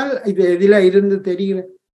என்னென்றால், இது இதில் இருந்து தெரிகிற,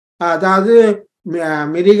 அதாவது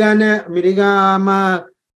மிரிகாம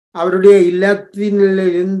அவருடைய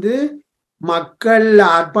இல்லத்திலிருந்து மக்கள்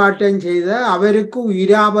ஆர்ப்பாட்டம் செய்த அவருக்கு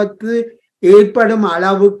உயிராபத்து ஏற்படும்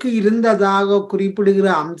அளவுக்கு இருந்ததாக குறிப்பிடுகிற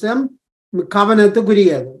அம்சம்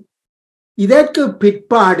கவனத்துக்குரியது. இதற்கு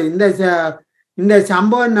பிற்பாடு இந்த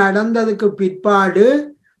சம்பவம் நடந்ததுக்கு பிற்பாடு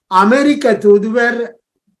அமெரிக்க தூதுவர்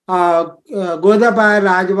கோதபாய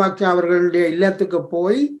ராஜபக்ச அவர்களுடைய இல்லத்துக்கு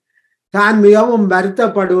போய் தான் மிகவும்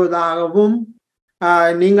வருத்தப்படுவதாகவும்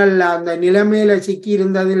நீங்கள் அந்த நிலைமையில சிக்கி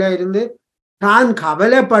இருந்ததில இருந்து தான்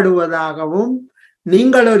கவலைப்படுவதாகவும்,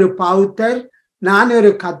 நீங்கள் ஒரு பௌத்தர், நான்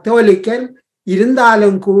ஒரு கத்தோலிக்கர்,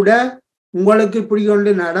 இருந்தாலும் கூட உங்களுக்கு இப்படி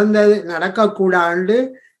ஒன்று நடக்கக்கூடாது,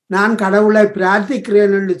 நான் கடவுளை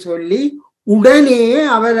பிரார்த்திக்கிறேன் என்று சொல்லி உடனே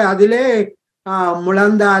அவர் அதிலே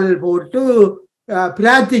முழந்தால் போட்டு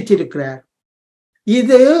பிரார்த்திச்சிருக்கிறார்.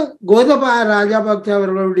 இது கோதபாய ராஜபக்ச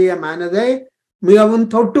அவர்களுடைய மனதை மிகவும்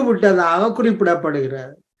தொட்டு விட்டதாக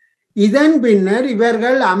குறிப்பிடப்படுகிறது. இதன் பின்னர்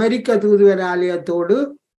இவர்கள் அமெரிக்க தூதுவர் ஆலயத்தோடு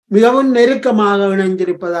மிகவும் நெருக்கமாக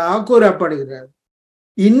இணைந்திருப்பதாக கூறப்படுகிறது.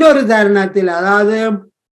 இன்னொரு தருணத்தில், அதாவது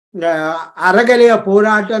அறகலைய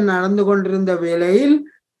போராட்டம் நடந்து கொண்டிருந்த வேளையில்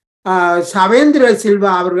சவேந்திர சில்வா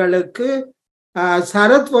அவர்களுக்கு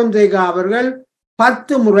சரத் பொன்சேகா அவர்கள்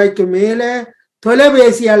 10 முறைக்கு மேலே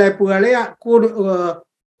தொலைபேசி அழைப்புகளை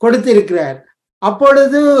கொடுத்திருக்கிறார்.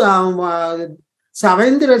 அப்பொழுது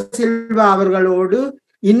சவேந்திர சில்வா அவர்களோடு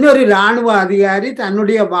இன்னொரு இராணுவ அதிகாரி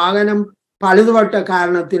தன்னுடைய வாகனம் பழுதுபட்ட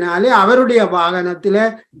காரணத்தினாலே அவருடைய வாகனத்தில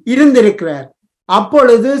இருந்திருக்கிறார்.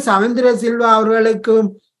 அப்பொழுது சவேந்திர சில்வா அவர்களுக்கு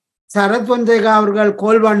சரத் பொன்சேகா அவர்கள்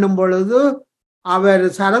கோல் பண்ணும் பொழுது அவர்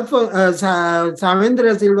சவேந்திர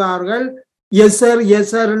சில்வா அவர்கள் எஸ்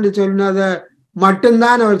சார் என்று சொன்னதை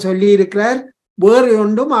மட்டும்தான் அவர் சொல்லி இருக்கிறார். வேறு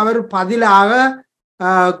ஒன்றும் அவர் பதிலாக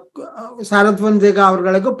சரத் பொன்சேகா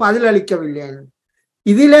அவர்களுக்கு பதில் அளிக்கவில்லை.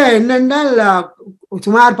 இதுல என்னென்றால்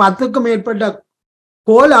சுமார் 10க்கும் மேற்பட்ட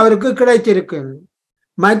கோல் அவருக்கு கிடைச்சிருக்கு.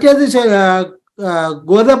 மற்றது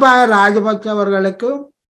கோதபாய ராஜபக்ச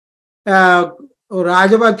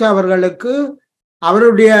அவர்களுக்கு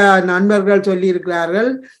அவருடைய நண்பர்கள் சொல்லி இருக்கிறார்கள்,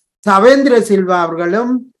 சவேந்திர சில்வா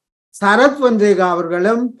அவர்களும் சரத் பொன்சேகா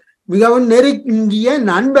அவர்களும் மிகவும் நெருங்கிய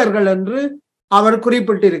நண்பர்கள் என்று அவர்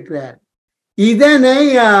குறிப்பிட்டிருக்கிறார். இதனை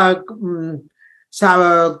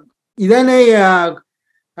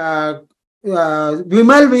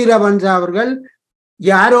விமல் வீரவன்ச அவர்கள்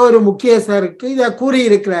யாரோ ஒரு முக்கியஸ்தருக்கு இதை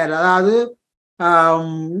கூறியிருக்கிறார். அதாவது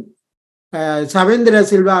சவேந்திர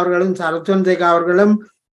சில்வா அவர்களும் சரத் பொன்சேகா அவர்களும்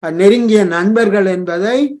நெருங்கிய நண்பர்கள்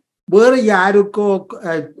என்பதை வேறு யாருக்கோ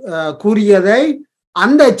கூறியதை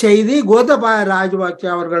அந்த செய்தி கோதபாய ராஜபக்ச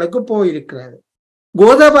அவர்களுக்கு போயிருக்கிறது.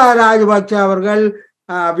 கோதபாய ராஜபக்ச அவர்கள்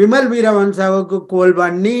விமல் வீரவன்சவுக்கு கோல்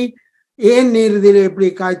பண்ணி, ஏன் நீர் இதில் இப்படி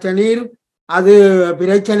காய்ச்சனீர், அது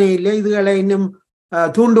பிரச்சனை இல்லை, இதுகளை இன்னும்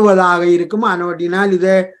தூண்டுவதாக இருக்கும், அனவட்டினால்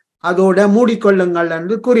இதை அதோட மூடிக்கொள்ளுங்கள்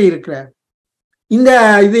என்று கூறியிருக்கிறார்.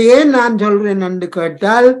 இது ஏன் நான் சொல்றேன் என்று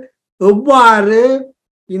கேட்டால், எவ்வாறு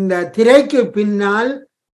இந்த திரைக்கு பின்னால்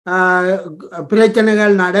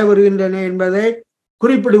பிரச்சனைகள் நடைபெறுகின்றன என்பதை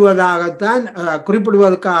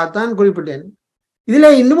குறிப்பிடுவதற்காகத்தான் குறிப்பிட்டேன். இதுல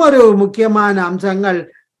இன்னும் ஒரு முக்கியமான அம்சங்கள்,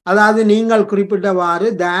 அதாவது நீங்கள் குறிப்பிட்டவாறு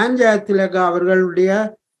தான்ஜா திலக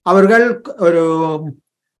அவர்கள் ஒரு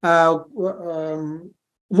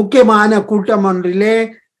முக்கியமான கூட்டம் ஒன்றிலே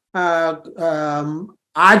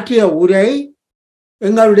ஆற்றிய உரை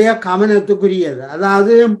எங்களுடைய கவனத்துக்குரியது.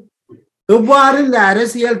 அதாவது எவ்வாறு இந்த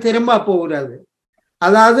அரசியல் திரும்ப போகிறது,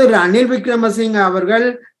 அதாவது ரணில் விக்ரமசிங்க அவர்கள்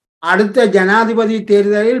அடுத்த ஜனாதிபதி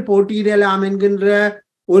தேர்தலில் போட்டியிடலாம் என்கின்ற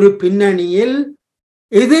ஒரு பின்னணியில்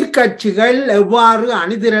எதிர்கட்சிகள் எவ்வாறு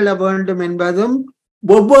அணிதிரள வேண்டும் என்பதும்,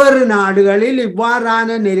 ஒவ்வொரு நாடுகளில்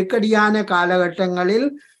இவ்வாறான நெருக்கடியான காலகட்டங்களில்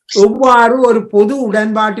எவ்வாறு ஒரு பொது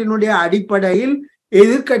உடன்பாட்டினுடைய அடிப்படையில்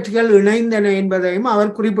எதிர்கட்சிகள் இணைந்தன என்பதையும்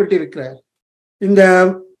அவர் குறிப்பிட்டிருக்கிறார்.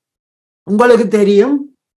 உங்களுக்கு தெரியும்,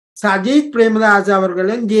 சஜித் பிரேமதாஸ்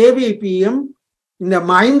அவர்களும் ஜேவிபியும் இந்த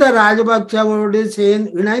மஹிந்த ராஜபக்சவோடு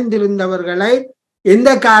இணைந்திருந்தவர்களை எந்த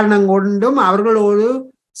காரணம் கொண்டும் அவர்களோடு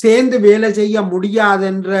சேர்ந்து வேலை செய்ய முடியாது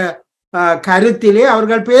என்ற கருத்திலே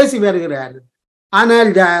அவர்கள் பேசி வருகிறார்கள்.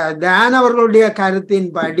 ஆனால் தான் அவர்களுடைய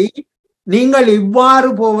கருத்தின்படி நீங்கள் இவ்வாறு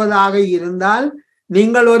போவதாக இருந்தால்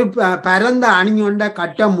நீங்கள் ஒரு பரந்த அணி ஒன்றை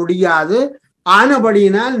கட்ட முடியாது.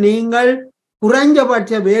 ஆனபடியினால் நீங்கள்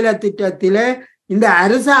குறைஞ்சபட்ச வேலை திட்டத்திலே இந்த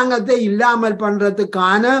அரசாங்கத்தை இல்லாமல்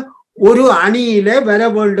பண்றதுக்கான ஒரு அணியிலே வர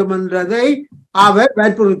வேண்டும் என்றதை அவர்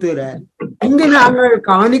வற்புறுத்துகிறார். இங்கு நாங்கள்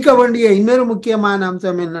கவனிக்க வேண்டிய இன்னொரு முக்கியமான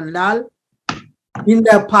அம்சம் என்னென்றால், இந்த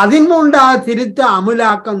 13வது திருத்த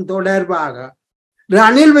அமுலாக்கம் தொடர்பாக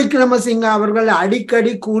ரணில் விக்ரமசிங்க அவர்கள்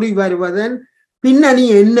அடிக்கடி கூறி வருவதன் பின்னணி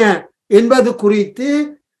என்ன என்பது குறித்து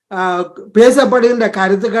பேசப்படுகின்ற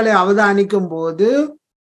கருத்துக்களை அவதானிக்கும் போது,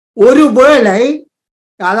 ஒருவேளை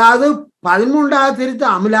அதாவது 13வது திருத்த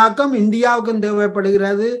அமுலாக்கம் இந்தியாவுக்கும்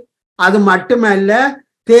தேவைப்படுகிறது. அது மட்டுமல்ல,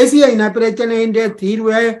 தேசிய இனப்பிரச்சனையின்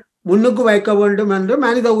தீர்வை முன்னுக்கு வைக்க வேண்டும் என்று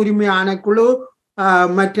மனித உரிமை ஆணைக்குழு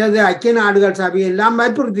மற்றது ஐக்கிய நாடுகள் சபை எல்லாம்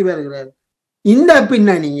வற்புறுத்தி வருகிறது. இந்த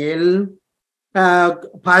பின்னணியில்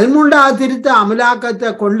 13வது திருத்த அமலாக்கத்தை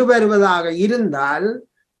கொண்டு வருவதாக இருந்தால்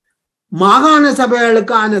மாகாண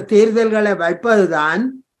சபைகளுக்கான தேர்தல்களை வைப்பதுதான்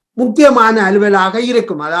முக்கியமான அலுவலாக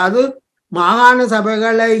இருக்கும். அதாவது மாகாண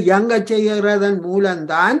சபைகளை இயங்க செய்கிறதன்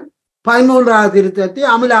மூலம்தான் 13வது திருத்தத்தை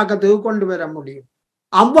அமலாக்கத்துக்கு கொண்டு வர முடியும்.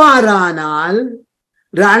 அவ்வாறானால்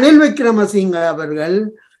ரணில் விக்ரமசிங்க அவர்கள்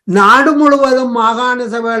நாடு முழுவதும் மாகாண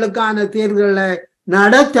சபைகளுக்கான தேர்தல்களை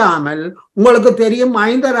நடத்தாமல், உங்களுக்கு தெரியும்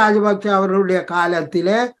மஹிந்த ராஜபக்ச அவர்களுடைய காலத்தில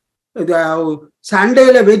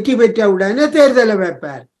சண்டையில வெற்றி பெற்ற உடனே தேர்தலை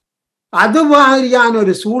வைப்பார். அது மாதிரியான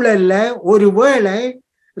ஒரு சூழல்ல ஒருவேளை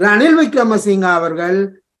ரணில் விக்ரமசிங்க அவர்கள்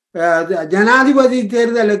ஜனாதிபதி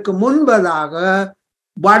தேர்தலுக்கு முன்பதாக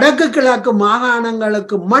வடக்கு கிழக்கு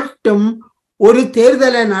மாகாணங்களுக்கு மட்டும் ஒரு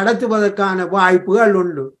தேர்தலை நடத்துவதற்கான வாய்ப்புகள்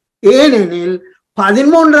உண்டு. ஏனெனில்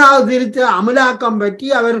 13வது திருத்த அமலாக்கம் பற்றி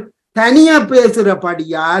அவர் தனியா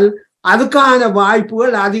பேசுறபடியால் அதுக்கான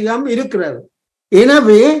வாய்ப்புகள் அதிகம் இருக்கிறது.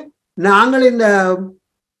 எனவே நாங்கள் இந்த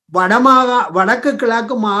வடக்கு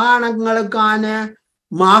கிழக்கு மாகாணங்களுக்கான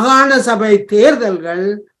மாகாண சபை தேர்தல்கள்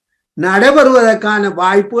நடைபெறுவதற்கான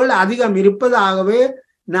வாய்ப்புகள் அதிகம் இருப்பதாகவே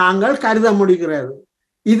நாங்கள் கருத முடிகிறது.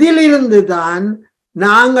 இதிலிருந்து தான்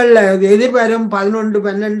நாங்கள் எதிர்வரும் 11,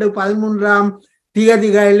 12, 13ஆம்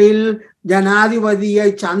தேதிகளில் ஜனாதிபதியை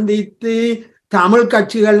சந்தித்து தமிழ்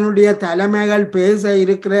கட்சிகளுடைய தலைமைகள் பேச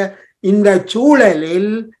இருக்கிற இந்த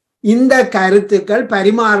சூழலில் இந்த கருத்துக்கள்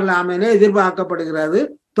பரிமாறலாம் என எதிர்பார்க்கப்படுகிறது.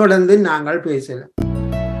 தொடர்ந்து நாங்கள் பேசலாம்.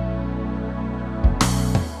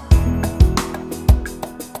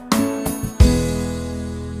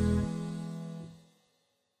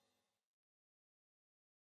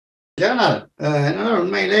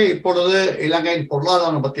 உண்மையிலே இப்பொழுது இலங்கையின்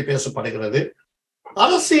பொருளாதாரம் பற்றி பேசப்படுகிறது.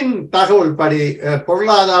 அரசின் தகவல் படி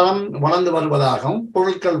பொருளாதாரம் வளர்ந்து வருவதாகவும்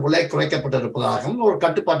பொருட்கள் விலை குறைக்கப்பட்டிருப்பதாகவும் ஒரு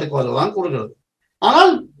கட்டுப்பாட்டுக்கு வருவதாகவும் கூறுகிறது.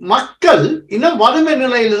 ஆனால் மக்கள் இன்னும் வறுமை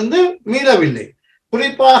நிலையிலிருந்து மீளவில்லை.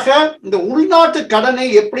 குறிப்பாக இந்த உள்நாட்டு கடனை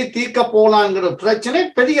எப்படி தீர்க்க போலாங்கிற பிரச்சனை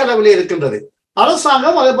பெரிய அளவில் இருக்கின்றது.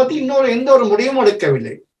 அரசாங்கம் அதை பற்றி எந்த ஒரு முடிவும்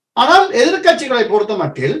எடுக்கவில்லை. ஆனால் எதிர்கட்சிகளை பொறுத்த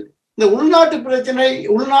மட்டில் இந்த உள்நாட்டு பிரச்சனை,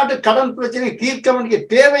 உள்நாட்டு கடன் பிரச்சனை தீர்க்க வேண்டிய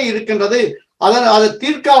தேவை இருக்கின்றது. அதை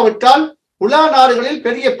தீர்க்காவிட்டால் உலக நாடுகளில்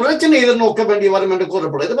பெரிய பிரச்சனை எதிர்நோக்க வேண்டி வரும் என்று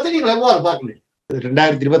கூறப்படும். இதை பற்றி நீங்கள் எவ்வாறு பார்க்கிறீர்கள்?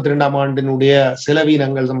 2022ஆம் ஆண்டினுடைய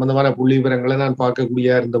செலவினங்கள் சம்பந்தமான புள்ளி விவரங்களை நான்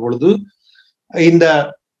பார்க்கக்கூடிய இருந்த பொழுது, இந்த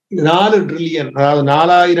 4 ட்ரில்லியன், அதாவது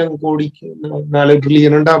 4000 கோடிக்கு 4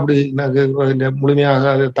 ட்ரில்லியன் அப்படி முழுமையாக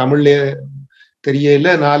அது தமிழ்ல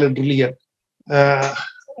தெரியல. 4 ட்ரில்லியன்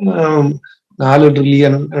 4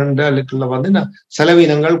 ட்ரில்லியன் என்றாலுக்குள்ள வந்து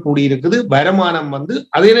செலவினங்கள் கூடியிருக்குது. வருமானம் வந்து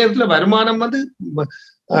அதே நேரத்துல வருமானம் வந்து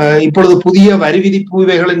இப்பொழுது புதிய வரி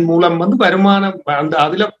விதிப்புகளின் மூலம் வந்து வருமானம் அந்த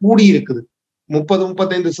அதுல கூடியிருக்குது.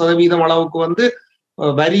 30-35% அளவுக்கு வந்து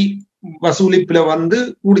வரி வசூலிப்புல வந்து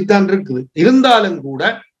கூடித்தான் இருக்குது. இருந்தாலும்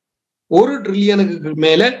கூட 1 ட்ரில்லியனுக்கு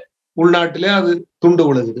மேல உள்நாட்டில அது துண்டு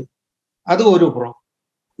விழுகுது. அது ஒரு புறம்.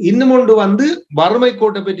 இன்னும் ஒன்று வந்து வறுமை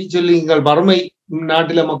கோட்டை பற்றி சொல்லி, வறுமை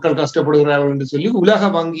நாட்டில மக்கள் கஷ்டப்படுகிறார்கள் என்று சொல்லி உலக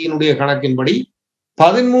வங்கியினுடைய கணக்கின்படி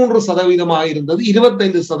 13% இருந்தது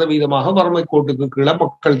 25% வறுமை கோட்டுக்கு கீழே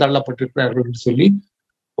மக்கள் தள்ளப்பட்டிருக்கிறார்கள் என்று சொல்லி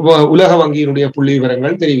உலக வங்கியினுடைய புள்ளி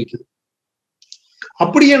விவரங்கள் தெரிவிக்குது.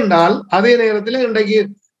 அப்படி என்றால் அதே நேரத்தில் இன்றைக்கு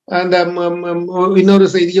அந்த இன்னொரு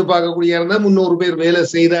செய்தியை பார்க்கக்கூடிய இருந்த 300 பேர் வேலை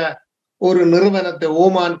செய்த ஒரு நிறுவனத்தை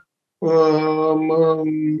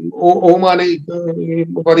ஓமானை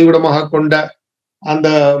பதிவிடமாக கொண்ட அந்த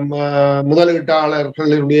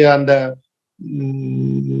முதலீட்டாளர்களுடைய அந்த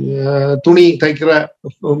துணி தைக்கிற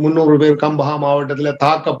 300 பேர் கம்பஹா மாவட்டத்துல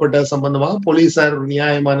தாக்கப்பட்ட சம்பந்தமாக போலீசார்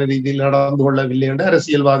நியாயமான ரீதியில் நடந்து கொள்ளவில்லை என்று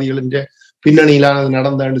அரசியல்வாதிகளின் பின்னணியிலானது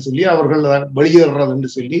நடந்தன்னு சொல்லி அவர்கள் வெளியேறது என்று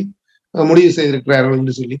சொல்லி முடிவு செய்திருக்கிறார்கள்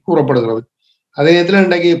என்று சொல்லி கூறப்படுகிறது. அதே நேரத்தில்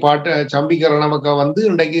இன்றைக்கு சம்பிக்கிற நமக்கு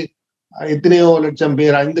இன்றைக்கு எத்தனையோ லட்சம்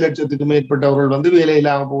பேர் 5 லட்சத்துக்கு மேற்பட்டவர்கள் வேலை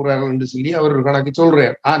இல்லாம போகிறார்கள் என்று சொல்லி அவர் கணக்கு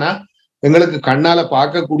சொல்றார். ஆனா எங்களுக்கு கண்ணால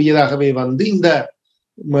பார்க்கக்கூடியதாகவே இந்த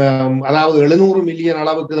அதாவது 700 மில்லியன்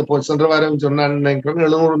அளவுக்கு சென்ற வாரம் சொன்னான்னு நினைக்கிறேன்,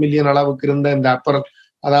 700 மில்லியன் அளவுக்கு இருந்த இந்த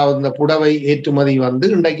அதாவது இந்த புடவை ஏற்றுமதி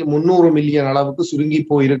இன்றைக்கு 300 மில்லியன் அளவுக்கு சுருங்கி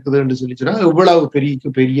போயிருக்குது என்று சொல்லி சொன்னா இவ்வளவு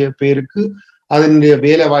பெரிய பேருக்கு அதனுடைய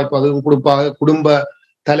வேலை வாய்ப்பு அதுவும் குடும்ப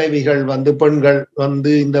தலைவிகள் பெண்கள்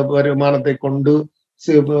இந்த வருமானத்தை கொண்டு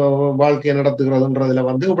வாழ்க்கையை நடத்துகிறதுன்றதுல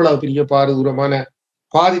இவ்வளவு பெரிய பாரதூரமான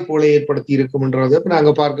பாதிப்புகளை ஏற்படுத்தி இருக்கும்ன்றது நாங்க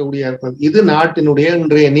பார்க்கக்கூடிய இருக்கிறது. இது நாட்டினுடைய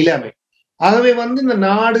இன்றைய நிலைமை. ஆகவே இந்த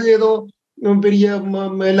நாடு ஏதோ பெரிய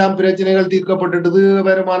எல்லாம் பிரச்சனைகள் தீர்க்கப்பட்டுட்டது,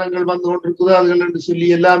 வருமானங்கள் வந்து கொண்டிருக்குது அதுகள் என்று சொல்லி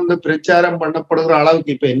எல்லாம் இந்த பிரச்சாரம் பண்ணப்படுகிற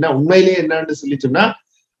அளவுக்கு இப்ப என்ன உண்மையிலேயே என்னன்னு சொல்லி சொன்னா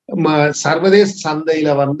சர்வதேச சந்தையில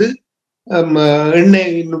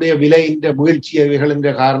எண்ணெயினுடைய விலையின் வீழ்ச்சியவைகள்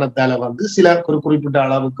காரணத்தால சில குறிப்பிட்ட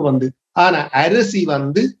அளவுக்கு ஆனா அரிசி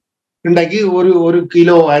இன்றைக்கு ஒரு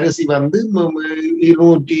கிலோ அரிசி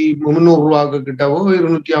 200-300 ரூபாய்க்கு கிட்டவோ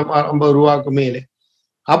 250 ரூபாய்க்கு மேலே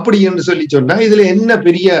அப்படி என்று சொல்லி சொன்னா இதுல என்ன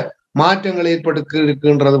பெரிய மாற்றங்கள் ஏற்பட்டு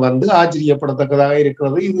இருக்குன்றது ஆச்சரியப்படத்தக்கதாக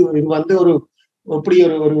இருக்கிறது. இது ஒரு எப்படி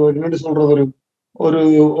ஒரு என்ன சொல்றது ஒரு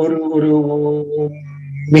ஒரு ஒரு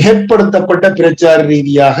மிகப்படுத்தப்பட்ட பிரச்சார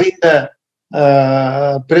ரீதியாக இந்த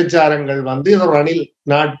பிரச்சாரங்கள் ஏதோ ரணில்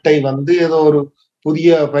நாட்டை ஏதோ ஒரு புதிய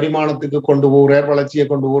பரிமாணத்துக்கு கொண்டு போகிறார், வளர்ச்சியை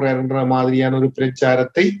கொண்டு போகிறார் என்ற மாதிரியான ஒரு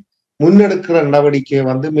பிரச்சாரத்தை முன்னெடுக்கிற நடவடிக்கையை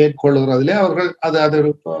மேற்கொள்ளுகிறதுல அவர்கள் அது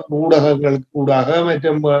ஊடகங்களுக்கு ஊடாக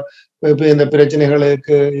மற்றும் இந்த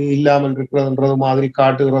பிரச்சனைகளுக்கு இல்லாமல் இருக்கிறதுன்றது மாதிரி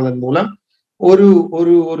காட்டுகிறதன் மூலம் ஒரு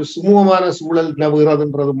ஒரு ஒரு சுமூகமான சூழல்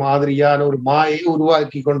நிலவுகிறதுன்றது மாதிரியான ஒரு மாயை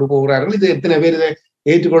உருவாக்கி கொண்டு போகிறார்கள். இது எத்தனை பேர் இதை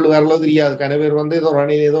ஏற்றுக்கொள்வார்களோ தெரியாது. கனவேர் ஏதோ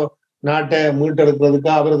ரணில் ஏதோ நாட்டை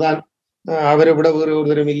மீட்டெடுக்கிறதுக்கு அவரை விட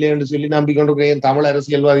ஒருத்தரும் இல்லை என்று சொல்லி நம்பிக்கொண்டிருக்கிற தமிழ்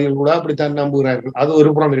அரசியல்வாதிகள் கூட அப்படித்தான் நம்புகிறார்கள். அது ஒரு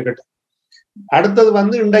புறம் இருக்கட்டும். அடுத்தது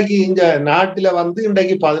இன்றைக்கு இந்த நாட்டில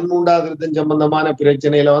இன்றைக்கு 13வது திருத்தம் சம்பந்தமான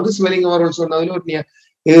பிரச்சனையில சிவலிங்கம் அவர்கள் சொன்னதுல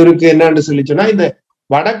இவருக்கு என்னன்னு சொல்லி சொன்னா இந்த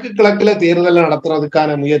வடக்கு கிழக்குல தேர்தல்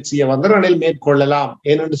நடத்துறதுக்கான முயற்சியை ரணில் மேற்கொள்ளலாம்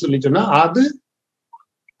ஏன்னு சொல்லி சொன்னா அது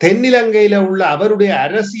தென்னிலங்கையில உள்ள அவருடைய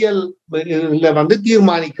அரசியல்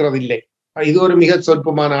தீர்மானிக்கிறது இல்லை. இது ஒரு மிக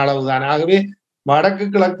சொற்பமான அளவுதான். ஆகவே வடக்கு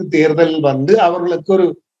கிழக்கு தேர்தல் அவர்களுக்கு ஒரு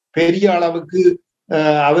பெரிய அளவுக்கு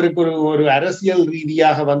அவருக்கு ஒரு அரசியல்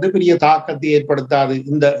ரீதியாக பெரிய தாக்கத்தை ஏற்படுத்தாது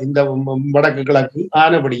இந்த வடக்கு கிழக்கு.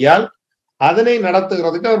 ஆனபடியால் அதனை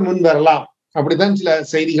நடத்துகிறதுக்கு அவர் முன் வரலாம். அப்படித்தான் சில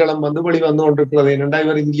செய்திகளும் வெளிவந்து கொண்டிருக்கிறது. என்னென்னா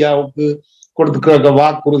இவர் இந்தியாவுக்கு கொடுத்துக்கிற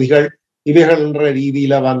வாக்குறுதிகள் இவைகள் என்ற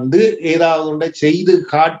ரீதியில ஏதாவது ஒன்றை செய்து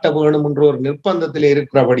காட்ட வேணும் என்ற ஒரு நிர்பந்தத்தில்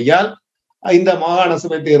இருக்கிறபடியால் இந்த மாகாண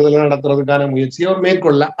சபை தேர்தலை நடத்துறதுக்கான முயற்சியை அவர்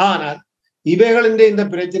மேற்கொள்ள. ஆனால் இவைகளின் இந்த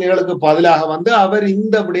பிரச்சனைகளுக்கு பதிலாக அவர்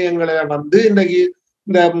இந்த விடயங்களை இன்றைக்கு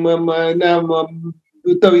இந்த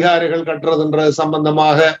யுத்த விகாரைகள் கட்டுறதுன்றது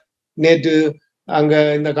சம்பந்தமாக நேற்று அங்க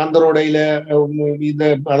இந்த கந்தரோடையில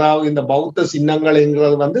அதாவது இந்த பௌத்த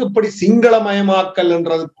சின்னங்கள்ங்கிறது இப்படி சிங்களமயமாக்கல்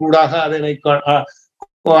என்றது கூடாக அதனை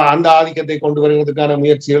அந்த ஆதிக்கத்தை கொண்டு வருவதற்கான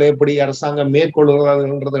முயற்சிகளை எப்படி அரசாங்கம்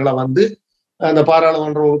மேற்கொள்கிறதுன்றதுகளை அந்த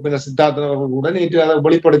பாராளுமன்ற உறுப்பினர் சித்தார்த்தன் அவர்கள் கூட நேற்று அதை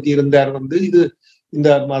வெளிப்படுத்தி இருந்தார். இது இந்த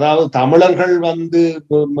அதாவது தமிழர்கள்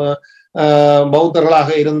பௌத்தர்களாக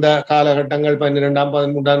இருந்த காலகட்டங்கள் 12ஆம்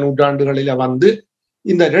 13ஆம் நூற்றாண்டுகளில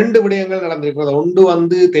இந்த 2 விடயங்கள் நடந்திருக்கிறது.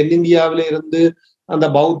 ஒன்று தென்னிந்தியாவில இருந்து அந்த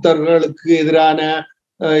பௌத்தர்களுக்கு எதிரான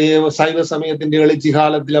சைவ சமயத்தின் எழுச்சி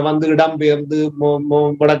காலத்துல இடம்பெயர்ந்து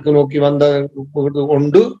வடக்கு நோக்கி வந்த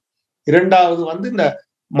ஒன்று. இரண்டாவது இந்த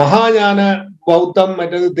மகாஞான பௌத்தம்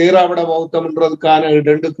மற்றது தேராவிட பௌத்தம்ன்றதுக்கான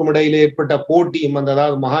 2க்கும் இடையில ஏற்பட்ட போட்டியும்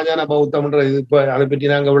அதாவது மகாஞான பௌத்தம்ன்றது இப்ப அதை பற்றி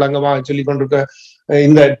நாங்க விளங்கமாக சொல்லிக் கொண்டிருக்க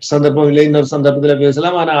இந்த சந்தர்ப்பம் இல்லை, இன்னொரு சந்தர்ப்பத்துல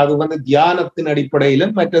பேசலாம். ஆனா அது தியானத்தின்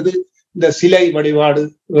அடிப்படையிலும் மற்றது இந்த சிலை வழிபாடு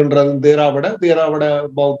என்றது தேராவிட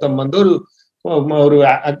பௌத்தம் ஒரு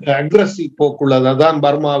அக்ரஸிவ் போக்குள்ளது. அதான்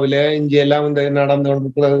பர்மாவில இங்க எல்லாம் இந்த நடந்து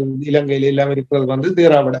கொண்டிருக்கிறது, இலங்கையில எல்லாம் இருக்கிறது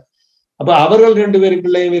தேராவிட. அப்ப அவர்கள் 2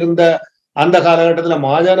 பேருக்குள்ளேயும் இருந்த அந்த காலகட்டத்துல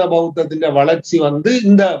மகாஞான பௌத்தத்தின் வளர்ச்சி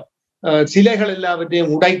இந்த சிலைகள்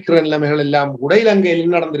எல்லாவற்றையும் உடைக்கிற நிலைமைகள் எல்லாம் கூட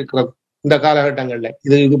இலங்கையில் நடந்திருக்கிறது இந்த காலகட்டங்கள்ல.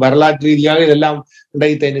 இது வரலாற்று ரீதியாக இதெல்லாம்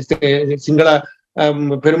சிங்கள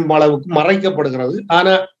பெருமளவுக்கு மறைக்கப்படுகிறது.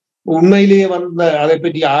 ஆனா உண்மையிலேயே அதை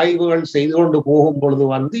பற்றி ஆய்வுகள் செய்து கொண்டு போகும் பொழுது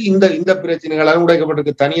இந்த பிரச்சனைகளால்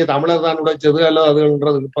உடைக்கப்பட்டிருக்கு. தனிய தமிழர் தான் உடைச்சது அல்லது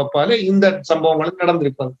அதுன்றதுக்கு பப்பால இந்த சம்பவங்களும்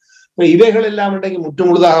நடந்திருக்கிறது. இவைகள் எல்லாம் இன்றைக்கு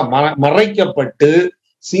முற்றுமுழுதாக மறைக்கப்பட்டு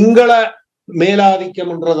சிங்கள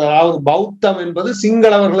மேலாதிக்கம் என்றது, அதாவது பௌத்தம் என்பது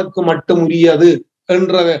சிங்களவர்களுக்கு மட்டும் உரியது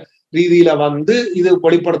என்ற ரீதியில இது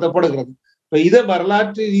வெளிப்படுத்தப்படுகிறது. இதை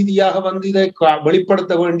வரலாற்று ரீதியாக இதை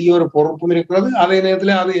வெளிப்படுத்த வேண்டிய ஒரு பொறுப்பும் இருக்கிறது. அதே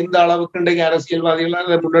நேரத்தில் அது எந்த அளவுக்கு இன்றைக்கு அரசியல்வாதிகளால்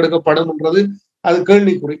அதை முன்னெடுக்கப்படும் என்றது அது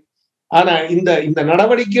கேள்விக்குறி. ஆனா இந்த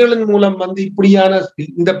நடவடிக்கைகளின் மூலம் இப்படியான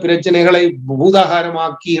இந்த பிரச்சனைகளை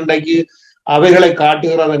பூதாகாரமாக்கி இன்றைக்கு அவைகளை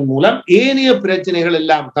காட்டுகிறதன் மூலம் ஏனைய பிரச்சனைகள்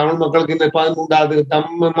எல்லாம் தமிழ் மக்களுக்கு இந்த 13வது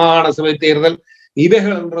மாகாண சபை தேர்தல்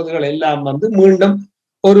இவைகள் என்றதுகள் எல்லாம் மீண்டும்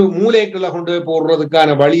ஒரு மூலைக்குள்ள கொண்டு போய்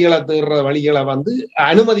போடுறதுக்கான வழிகளை தேடுற வழிகளை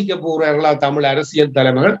அனுமதிக்க போறார்களா தமிழ் அரசியல்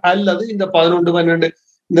தலைமைகள், அல்லது இந்த 11-12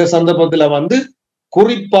 இந்த சந்தர்ப்பத்துல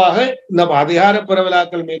குறிப்பாக இந்த அதிகார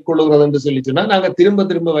பரவலாக்கள் மேற்கொள்ளுகிறது என்று சொல்லி சொன்னா நாங்க திரும்ப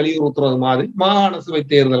திரும்ப வலியுறுத்துறது மாதிரி மாகாண சபை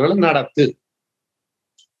தேர்தல்களை நடத்து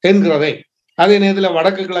என்கிறதை, அதே நேரத்துல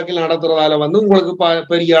வடக்கு கிழக்கில் நடத்துறதால உங்களுக்கு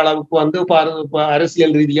பெரிய அளவுக்கு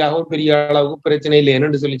அரசியல் ரீதியாக பெரிய அளவுக்கு பிரச்சனை இல்லை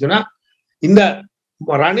என்று சொல்லி சொன்னா இந்த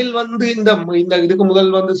ரணில் இந்த இதுக்கு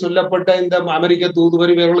முதல் சொல்லப்பட்ட இந்த அமெரிக்க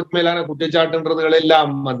தூதுவர் இவர்களுக்கு மேலான குற்றச்சாட்டுன்றதுகள்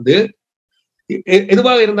எல்லாம்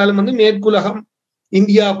எதுவாக இருந்தாலும் மேற்குலகம்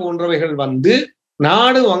இந்தியா போன்றவைகள்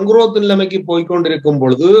நாடு வங்குரோத்து நிலைமைக்கு போய்கொண்டிருக்கும்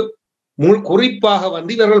பொழுது குறிப்பாக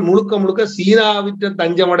இவர்கள் முழுக்க முழுக்க சீனாவிற்கு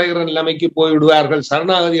தஞ்சமடைகிற நிலைமைக்கு போய்விடுவார்கள்,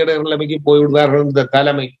 சரணாகதி அடைகிற நிலைமைக்கு போய்விடுவார்கள். இந்த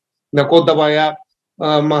தலைமை, இந்த கோத்தபாயா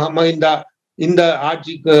மஹிந்தா இந்த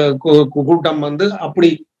ஆட்சி கூட்டம்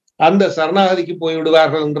அப்படி அந்த சரணாகதிக்கு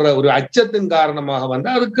போய்விடுவார்கள் என்ற ஒரு அச்சத்தின் காரணமாக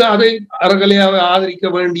அதுக்கு அதை அறகலையாக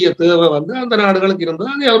ஆதரிக்க வேண்டிய தேவை அந்த நாடுகளுக்கு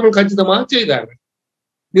இருந்தது. அதை அவர்கள் கச்சிதமாக செய்தார்கள்.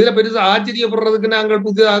 இதுல பெருசா ஆச்சரியப்படுறதுக்கு நாங்கள்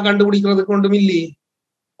புதிதாக கண்டுபிடிக்கிறதுக்கு ஒன்றும் இல்லையே.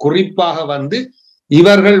 குறிப்பாக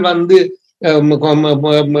இவர்கள்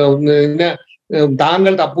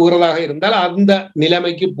தாங்கள் தப்புகிறதாக இருந்தால் அந்த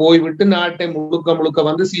நிலைமைக்கு போய்விட்டு நாட்டை முழுக்க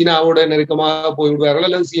முழுக்க சீனாவோட நெருக்கமாக போய்விடுவார்கள்,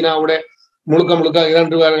 அல்லது சீனாவோட முழுக்க முழுக்க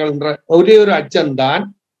இறந்துவார்கள் என்ற ஒரே ஒரு அச்சம்தான்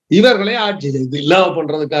இவர்களை ஆட்சி செய்து இல்லாம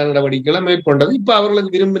பண்றதுக்கான நடவடிக்கைகளை மேற்கொண்டது. இப்ப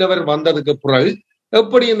அவர்களுக்கு விரும்பினவர் வந்ததுக்கு பிறகு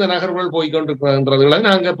எப்படி இந்த நகர்வுகள் போய்கொண்டிருக்கிறதுகளை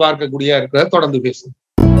நாங்க பார்க்கக்கூடிய இருக்கிறத தொடர்ந்து பேசுவோம்.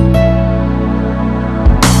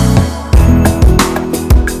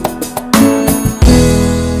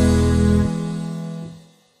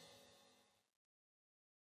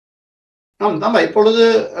 நம்ம இப்பொழுது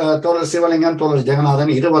தோழர் சிவலிங்கம், தோழர்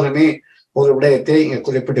ஜெகநாதன் இருவருமே ஒரு விடயத்தை இங்க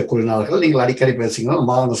குறிப்பிட்டு கூறினார்கள். நீங்கள் அடிக்கடி பேசுங்க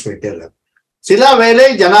மாகாண சபை தேர்தல். சில வேளை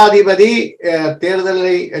ஜனாதிபதி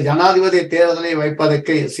தேர்தலை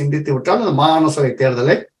வைப்பதற்கு சிந்தித்து விட்டால் அந்த மாகாண சபை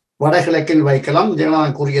தேர்தலை வடகிழக்கில் வைக்கலாம்.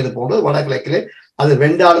 ஜெகநாதன் கூறியது போல வடகிழக்கிலே அது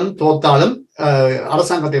வென்றாலும் தோத்தாலும்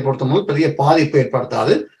அரசாங்கத்தை பொறுத்தவரை பெரிய பாதிப்பு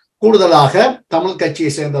ஏற்படுத்தாது. கூடுதலாக தமிழ்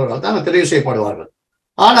கட்சியை சேர்ந்தவர்கள் தான் தெரிவு செய்யப்படுவார்கள்.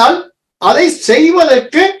 ஆனால் அதை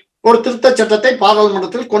செய்வதற்கு ஒரு திருத்த சட்டத்தை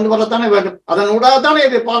பாராளுமன்றத்தில் கொண்டு வரத்தானே வேண்டும். அதனூடாக தானே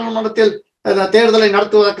இது பாராளுமன்றத்தில் தேர்தலை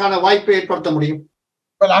நடத்துவதற்கான வாய்ப்பை ஏற்படுத்த முடியும்.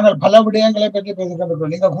 நாங்கள் பல விடயங்களை பற்றி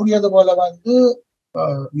பேசிக்கொண்டிருக்கிறோம். நீங்க கூறியது போல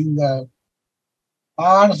இந்த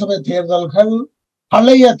மாகாண சபை தேர்தல்கள்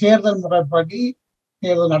பழைய தேர்தல் முறைப்படி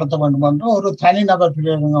தேர்தல் நடத்த வேண்டும் என்று ஒரு தனிநபர்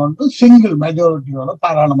பிரிவு சிங்கிள் மெஜாரிட்டியோட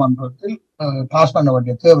பாராளுமன்றத்தில் பாஸ் பண்ண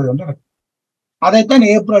வேண்டிய தேவை ஒன்று இருக்கு. அதைத்தான்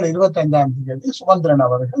ஏப்ரல் 25ஆம் தேதி சுமந்திரன்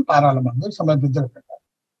அவர்கள் பாராளுமன்றத்தில் சமர்ப்பித்திருக்கிறார்.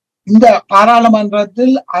 இந்த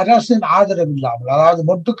பாராளுமன்றத்தில் அரசின் ஆதரவு இல்லாமல், அதாவது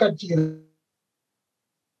மொட்டு கட்சியில்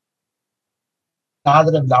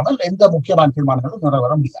ஆதரவு இல்லாமல் எந்த முக்கியமான தீர்மானங்களும்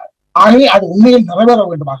நிறைவேற முடியாது. ஆகவே அது உண்மையில் நிறைவேற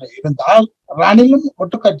வேண்டுமாக இருந்தால் ரணிலும்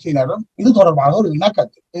மொட்டு கட்சியினரும் இது தொடர்பாக ஒரு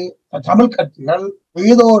இணக்கத்துக்கு தமிழ் கட்சிகள்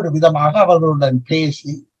ஏதோ ஒரு விதமாக அவர்களுடன்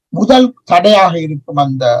பேசி முதல் தடையாக இருக்கும்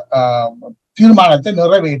அந்த தீர்மானத்தை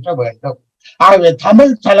நிறைவேற்ற வேண்டும். ஆகவே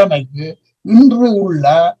தமிழ் தலைமைக்கு இன்று உள்ள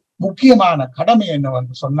முக்கியமான கடமை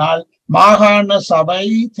என்னவென்று சொன்னால் மாகாண சபை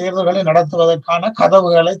தேர்தல்களை நடத்துவதற்கான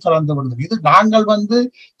கதவுகளை திறந்து விடுவது. இது நாங்கள்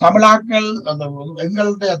தமிழாக்கள்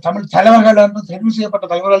எங்களுடைய தமிழ் தலைவர்கள் என்று தெரிவு செய்யப்பட்ட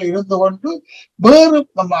தலைவர்கள் இருந்து கொண்டு வேறு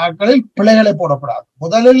மக்களில் பிழைகளை போடக்கூடாது.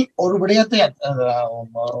 முதலில் ஒரு விடயத்தை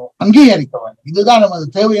அங்கீகரிக்க வேண்டும். இதுதான் நமது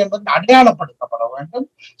தேவை என்பது அடையாளப்படுத்தப்பட வேண்டும்.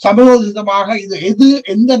 சமூகமாக இது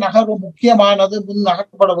எந்த நகர்வு முக்கியமானது முன்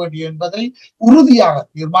நகர்த்தப்பட வேண்டும் என்பதை உறுதியாக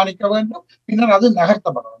தீர்மானிக்க வேண்டும். பின்னர் அது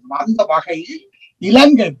நகர்த்தப்பட வேண்டும். அந்த வகையில்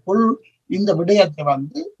இலங்கைக்குள் இந்த விடயத்தை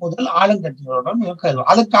முதல் ஆளுங்கட்சிகளுடன் இருக்க.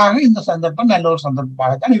 அதுக்காக இந்த சந்தர்ப்பம் நல்ல ஒரு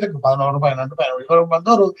சந்தர்ப்பமாகத்தான் இருக்கு. 11, 12 இவர்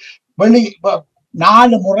ஒரு வெளி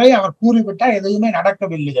 4 முறை அவர் கூறிவிட்டால் எதுவுமே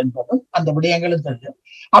நடக்கவில்லை என்பதும் அந்த விடயங்களும் தெரியும்.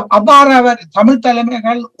 அவ்வாறு அவர் தமிழ்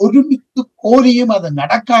தலைமைகள் ஒருமித்து கோரியும் அது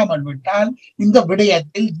நடக்காமல் விட்டால் இந்த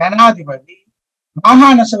விடயத்தில் ஜனாதிபதி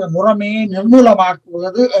மாகாண சபை முறைமையை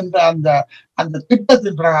நிர்மூலமாக்குவது என்ற அந்த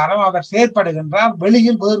திட்டத்தின் பிரகாரம் அவர் செயற்படுகின்றார்.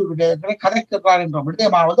 வெளியில் வேறு விடயங்களை கதைக்கிறார் என்ற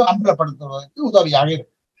விடயமாவது அம்பலப்படுத்துவதற்கு உதவியாக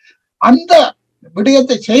இருக்கு. அந்த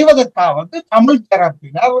விடயத்தை செய்வதற்காக தமிழ்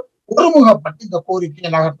தரப்பினர் ஒருமுகப்பட்டு இந்த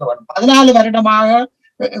கோரிக்கையை நகர்த்த வேண்டும். 14 வருடமாக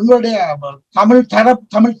எங்களுடைய தமிழ்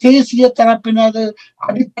தேசிய தரப்பினது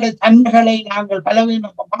அடிப்படை தன்மைகளை நாங்கள்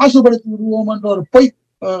மாசுபடுத்தி விடுவோம் என்ற ஒரு பொய்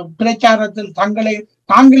பிரச்சாரத்தில் தாங்களே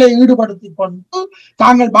ஈடுபடுத்தி கொண்டு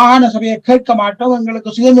தாங்கள் மாகாண சபையை கேட்க மாட்டோம், எங்களுக்கு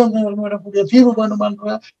சுயநிர்ணய தீர்வு வேணும்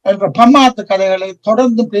என்ற பம்மாத்து கதைகளை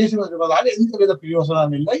தொடர்ந்து பேசி வருவதால் எந்தவித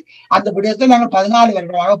பிரயோசனம் இல்லை. அந்த விடயத்தை நாங்கள் 14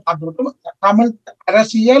 வருடமாக பார்த்துவிட்டோம். தமிழ்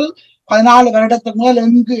அரசியல் 14 வருடத்துக்கு மேல்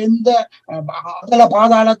எந்த அதல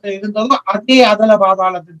பாதாளத்தில் இருந்ததோ அதே அதல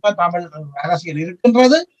பாதாளத்தில் தான் தமிழ் அரசியல்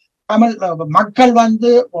இருக்கின்றது. தமிழ் மக்கள்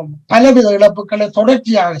பலவித இழப்புகளை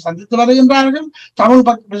தொடர்ச்சியாக சந்தித்து வருகின்றார்கள். தமிழ்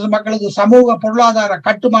மக்களுக்கு சமூக பொருளாதார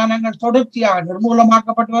கட்டுமானங்கள் தொடர்ச்சியாக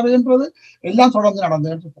நிர்மூலமாக்கப்பட்டு வருகின்றது. எல்லாம் தொடர்ந்து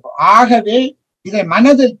நடந்து. ஆகவே இதை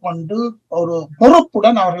மனதில் கொண்டு ஒரு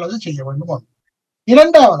பொறுப்புடன் அவர்கள் செய்ய வேண்டும்.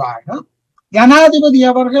 இரண்டாவதாக, ஜனாதிபதி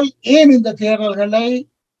அவர்கள் ஏன் இந்த தேர்தல்களை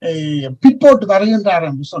பிற்போட்டு வருகின்றார்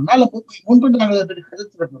என்று சொன்னால், முன்பு நாங்கள்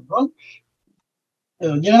கருத்து வருகின்றோம்.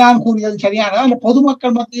 நான் கூறியது சரியான அந்த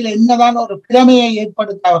பொதுமக்கள் மத்தியில் என்னதான் ஒரு கிழமையை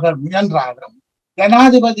ஏற்படுத்த அவர்கள் முயன்றாலும்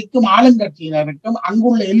ஜனாதிபதிக்கும் ஆளுங்கட்சியினருக்கும்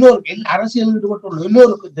அங்குள்ள எல்லோருக்கும் அரசியல் ஈடுபட்டுள்ள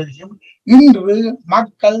எல்லோருக்கும் தெரியும், இன்று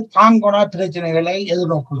மக்கள் தாங்கொணா பிரச்சனைகளை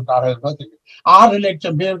எதிர்நோக்குகிறார்கள். 6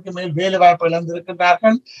 லட்சம் பேருக்கு மேல் வேலை வாய்ப்பு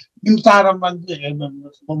இழந்திருக்கின்றார்கள். மின்சாரம்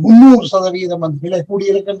 300% விலை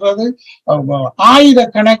கூடியிருக்கின்றது.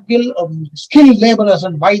 ஆயிரக்கணக்கில் ஸ்கில் லேபரர்ஸ்,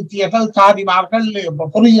 வைத்தியர்கள், தாதிமார்கள்,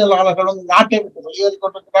 பொறியியலாளர்களும் நாட்டை விட்டு வெளியேறிக்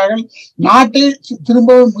கொண்டிருக்கிறார்கள். நாட்டை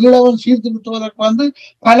திரும்பவும் மீளவும் சீர்திருத்துவதற்கு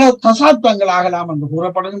பல தசாப்தங்கள் ஆகலாம் என்று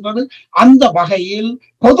கூறப்படுகின்றது. அந்த வகையில்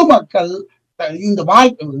பொதுமக்கள் இந்த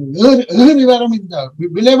ஏறி வரும் இந்த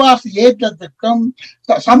விலைவாசி ஏற்றத்துக்கும்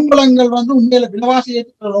சம்பளங்கள் உண்மையில விலைவாசி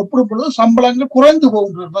ஏற்றத்துடன் ஒப்பிடும் பொழுது சம்பளங்கள் குறைந்து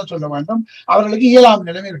போகின்றதுதான் சொல்ல வேண்டும். அவர்களுக்கு இயலாமை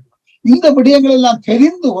நிலைமை இருக்கு. இந்த விடயங்கள் எல்லாம்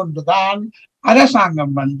தெரிந்து கொண்டுதான்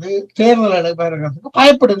அரசாங்கம் தேர்தல் நடைபெறுவதற்கு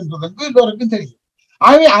பயப்படுகின்றது என்று எல்லோருக்கும் தெரியும்.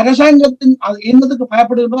 ஆகவே அரசாங்கத்தின் என்னதுக்கு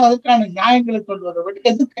பயப்படுகின்றோ அதற்கான நியாயங்களை சொல்வதை விட்டு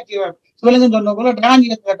எதிர்கட்சியினர் சிவலிங்கம் சொன்ன போல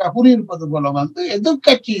டிரானியத்திற்காக கூறியிருப்பது போல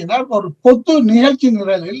எதிர்கட்சியினர் ஒரு பொது நிகழ்ச்சி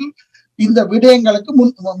நிரலில் இந்த விடயங்களுக்கு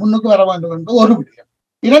முன்னுக்கு வர வேண்டும் என்று ஒரு விடயம்.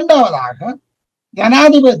 இரண்டாவதாக,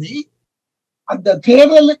 ஜனாதிபதி அந்த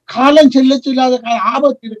தேர்தல் காலம் செல்லாத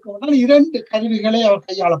ஆபத்து இருக்குவதால் 2 கருவிகளை அவர்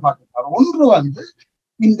கையாள பார்க்கிறார். ஒன்று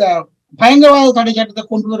இந்த பயங்கரவாத தடை சட்டத்தை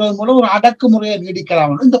கொண்டு வருவதன் மூலம் ஒரு அடக்குமுறையை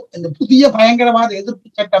நீடிக்கலாம். இந்த புதிய பயங்கரவாத எதிர்ப்பு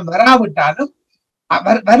சட்டம் வராவிட்டாலும்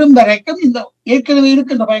வரும் வரைக்கும் இந்த ஏற்கனவே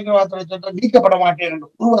இருக்கின்ற பயங்கரவாத தடை சட்டம் நீக்கப்பட மாட்டேன் என்று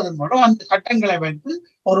கூறுவதன் மூலம் அந்த சட்டங்களை வைத்து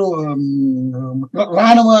ஒரு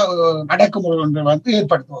இராணுவ அடக்குமுறை ஒன்று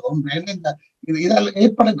ஏற்படுத்துவது ஒன்று. இதில்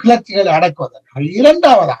ஏற்படும் கிளர்ச்சிகளை அடக்குவதற்கு.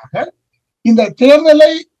 இரண்டாவதாக, இந்த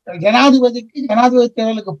தேர்தலை ஜனாதிபதி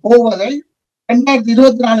தேர்தலுக்கு போவதை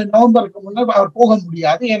 2024 நவம்பருக்கு முன்னர் அவர் போக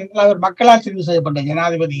முடியாது. ஏனென்றால் அவர் மக்களால் தெரிவு செய்யப்பட்ட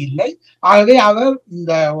ஜனாதிபதி இல்லை. ஆகவே அவர்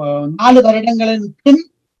இந்த 4 வருடங்களின் பின்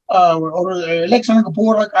ஒரு எலெக்ஷனுக்கு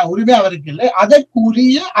போறதுக்கான உரிமை அவருக்கு இல்லை.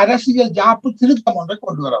 அதற்குரிய அரசியல் ஜாப்பு திருத்தம் ஒன்றை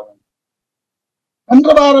கொண்டு வர வேண்டும். சென்ற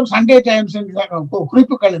வாரம் சண்டே டைம்ஸ்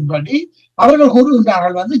குறிப்புகளின்படி அவர்கள்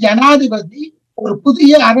கூறுகின்றார்கள் ஜனாதிபதி ஒரு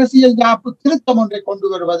புதிய அரசியல் ஜாப்பு திருத்தம் ஒன்றை கொண்டு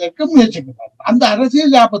வருவதற்கு முயற்சிக்கிறார். அந்த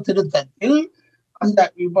அரசியல் ஜாப்பு திருத்தத்தில்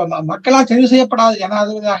இப்ப மக்களால் தெரிவு செய்யப்படாத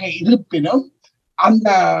ஜனாதிபதியாக இருப்பினும் அந்த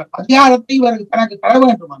அதிகாரத்தை இவர்கள் தனக்கு தர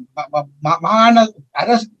வேண்டும். மாகாண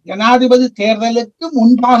அரசு ஜனாதிபதி தேர்தலுக்கு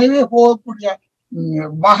முன்பாகவே போகக்கூடிய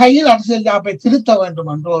வகையில் அரசியல் ஜாப்பை திருத்த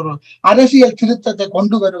வேண்டும் என்ற ஒரு அரசியல் திருத்தத்தை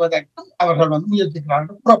கொண்டு வருவதற்கும் அவர்கள்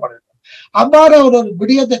முயற்சிக்கிறார்கள் கூறப்படுகிறது. அவ்வாறு அவர் ஒரு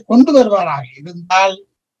விடயத்தை கொண்டு வருவாராக இருந்தால்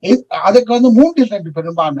அதுக்கு 3/2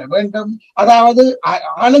 பெரும்பான்மை வேண்டும். அதாவது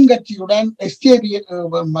ஆளுங்கட்சியுடன் எஸ்ஜேபி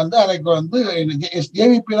அதற்கு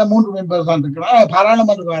எஸ்ஜேவிபியில 3 மெம்பர்ஸ் தான் இருக்கிறார்.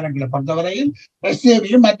 பாராளுமன்ற விவகாரங்களை பொறுத்தவரையில்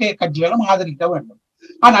எஸ்ஜேபியும் மற்ற கட்சிகளும் ஆதரிக்க வேண்டும்.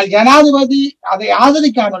 ஆனால் ஜனாதிபதி அதை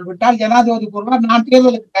ஆதரிக்காமல் விட்டால் ஜனாதிபதி கூறுவார், நான்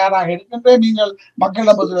தேர்தலுக்கு தயாராக இருக்கின்றேன், நீங்கள்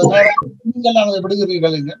மக்களிடம் நீங்கள் அதை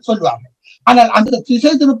விடுகிறீர்கள் என்று சொல்வார்கள். ஆனால் அந்த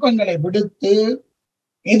திசை திருப்பங்களை விடுத்து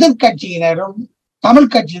எதிர்கட்சியினரும்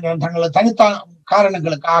தமிழ் கட்சியினரும் தங்களது தனித்த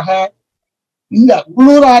காரணங்களுக்காக இந்த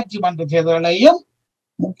உள்ளூராட்சி மன்ற தேர்தலையும்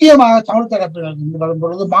முக்கியமாக தமிழ் தரப்பினர் வரும்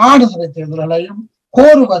பொழுது மாநில சபை தேர்தல்களையும்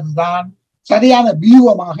கோருவதுதான் சரியான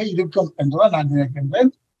வியூகமாக இருக்கும் என்றுதான் நான்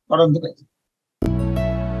நினைக்கின்றேன். தொடர்ந்து பேச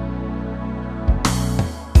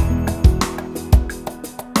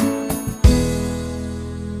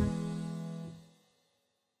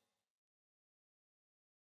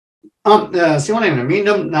சிவனை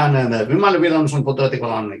மீண்டும் நான் இந்த விமான வீரவம்சம் புத்தகத்தை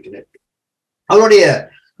கொள்ளலாம் நினைக்கிறேன். அவருடைய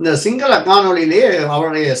இந்த சிங்கள காணொலியிலே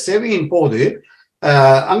அவருடைய செவியின் போது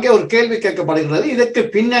அங்கே ஒரு கேள்வி கேட்கப்படுகிறது, இதற்கு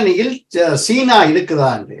பின்னணியில் சீனா இருக்குதா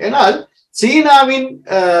என்று. ஏனால் சீனாவின்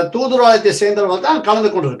தூதுராலயத்தை சேர்ந்தவர்கள் தான் கலந்து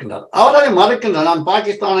கொண்டிருக்கின்றார். அவர் அதை மறுக்கின்றார். நான்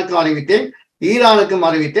பாகிஸ்தானுக்கு அறிவித்தேன், ஈரானுக்கும்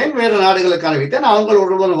அறிவித்தேன், வேறு நாடுகளுக்கு அறிவித்தேன். அவங்கள்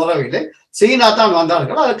ஒருவரும் வரவில்லை, சீனா தான்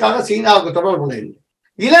வந்தார்கள். அதற்காக சீனாவுக்கு தொடர்பு இல்லை.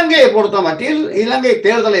 இலங்கையை பொறுத்த மட்டில், இலங்கை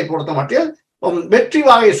தேர்தலை பொறுத்த மட்டில் வெற்றி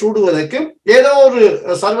வாகை சூடுவதற்கு ஏதோ ஒரு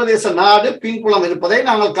சர்வதேச நாடு பின்புலம் இருப்பதை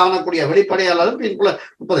நாங்கள் காணக்கூடிய வெளிப்படையாளரும் பின்புலம்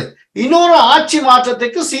இருப்பதை. இன்னொரு ஆட்சி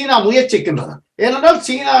மாற்றத்துக்கு சீனா முயற்சிக்கின்றனர். ஏனென்றால்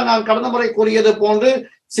சீனா, நான் கடந்த முறை கூறியது போன்று,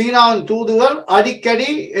 சீனாவின் தூதுவர் அடிக்கடி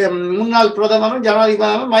முன்னாள் பிரதமரும்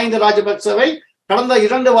ஜனாதிபதியும் மஹிந்த ராஜபக்சவை கடந்த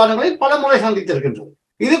 2 வாரங்களில் பல முறை சந்தித்திருக்கின்றனர்.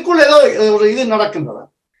 இதுக்குள் ஏதோ ஒரு இது நடக்கின்றன.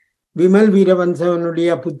 விமல்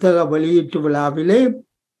வீரவன்சவனுடைய புத்தக வெளியீட்டு விழாவிலே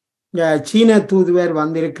சீன தூதுவர்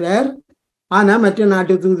வந்திருக்கிறார். ஆனா மற்ற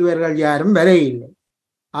நாட்டு தூதுவர்கள் யாரும் வர இல்லை.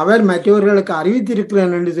 அவர் மற்றவர்களுக்கு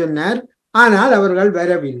அறிவித்திருக்கிறார் என்று சொன்னார், ஆனால் அவர்கள்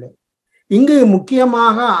வரவில்லை. இங்கு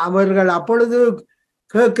முக்கியமாக அவர்கள் அப்பொழுது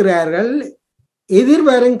கேட்கிறார்கள்,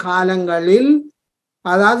 எதிர்வரும் காலங்களில்,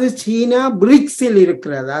 அதாவது சீனா பிரிக்ஸில்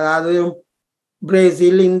இருக்கிறது, அதாவது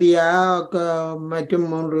பிரேசில், இந்தியா மற்றும்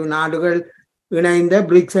 3 நாடுகள் இணைந்த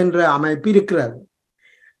பிரிக்ஸ் என்ற அமைப்பு இருக்கிறது.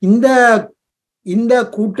 இந்த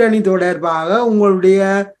கூட்டணி தொடர்பாக உங்களுடைய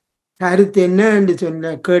கருத்து என்ன என்று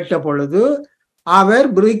கேட்ட பொழுது அவர்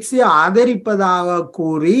பிரிக்ஸை ஆதரிப்பதாக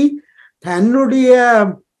கூறி தன்னுடைய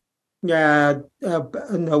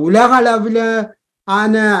உலக அளவில்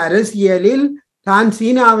ஆன அரசியலில் தான்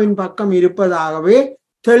சீனாவின் பக்கம் இருப்பதாகவே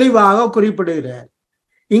தெளிவாக குறிப்பிடுகிறார்.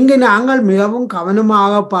 இங்கு நாங்கள் மிகவும்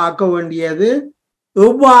கவனமாக பார்க்க வேண்டியது,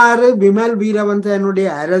 எவ்வாறு விமல் வீரவன்சனுடைய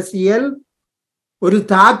அரசியல் ஒரு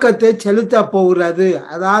தாக்கத்தை செலுத்த போகிறது.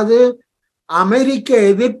 அதாவது அமெரிக்க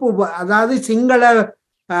எதிர்ப்பு, அதாவது சிங்கள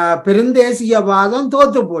பெருந்தேசியவாதம்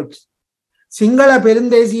தோத்து போச்சு. சிங்கள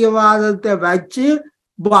பெருந்தேசியவாதத்தை வச்சு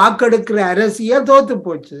வாக்கெடுக்கிற அரசியல் தோத்து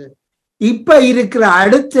போச்சு. இப்ப இருக்கிற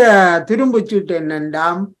அடுத்த திரும்ப சீட்டு என்னன்னா,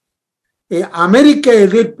 அமெரிக்க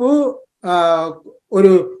எதிர்ப்பு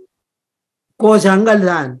ஒரு கோஷங்கள்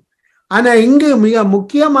தான். ஆனா இங்கு மிக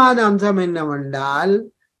முக்கியமான அம்சம் என்னவென்றால்,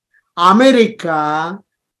 அமெரிக்கா,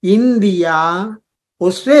 இந்தியா,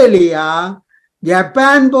 ஆஸ்திரேலியா,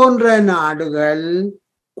 ஜப்பான் போன்ற நாடுகள்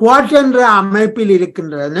குவாட் என்ற அமைப்பில்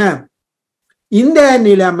இருக்கின்றன. இந்த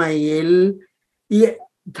நிலைமையில்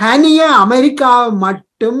தனியே அமெரிக்காவை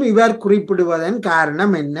மட்டும் இவர் குறிப்பிடுவதன்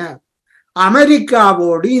காரணம் என்ன?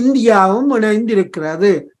 அமெரிக்காவோடு இந்தியாவும்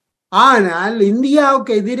இணைந்திருக்கிறது. ஆனால்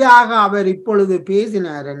இந்தியாவுக்கு எதிராக அவர் இப்பொழுது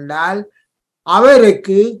பேசினார் என்றால்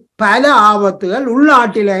அவருக்கு பல ஆபத்துகள்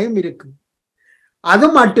உள்நாட்டிலையும் இருக்கு. அது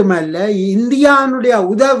மட்டுமல்ல, இந்தியாவுடைய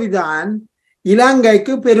உதவிதான்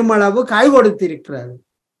இலங்கைக்கு பெருமளவு கை கொடுத்திருக்கிறது.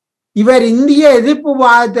 இவர் இந்திய எதிர்ப்பு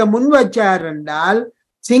வாதத்தை முன் வச்சார் என்றால்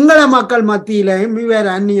சிங்கள மக்கள் மத்தியிலையும் இவர்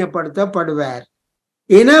அந்நியப்படுத்தப்படுவார்.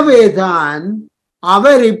 எனவேதான்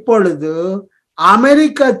அவர் இப்பொழுது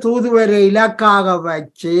அமெரிக்க தூதுவரை இலக்காக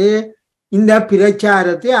வச்சு இந்த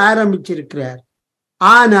பிரச்சாரத்தை ஆரம்பிச்சிருக்கிறார்.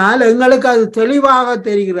 ஆனால் எங்களுக்கு அது தெளிவாக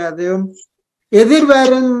தெரிகிறது,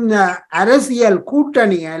 எதிர்வரும் அரசியல்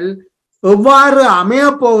கூட்டணிகள் எவ்வாறு அமைய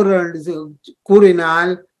போகிறது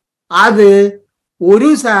கூறினால் அது ஒரு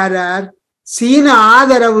சாரார் சீன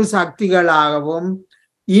ஆதரவு சக்திகளாகவும்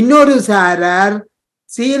இன்னொரு சாரார்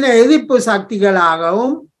சீன எதிர்ப்பு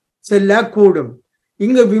சக்திகளாகவும் செல்லக்கூடும்.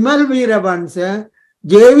 இங்கு விமல் வீரவன்ச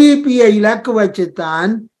ஜேவிபியை இலக்கு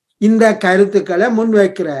வச்சுத்தான் இந்த கருத்துக்களை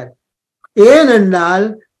முன்வைக்கிறார். ஏனென்றால்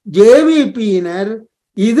ஜேவிபியினர்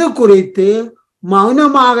இது குறித்து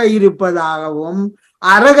மௌனமாக இருப்பதாகவும்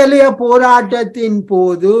அறகலைய போராட்டத்தின்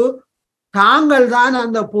போது தாங்கள் தான்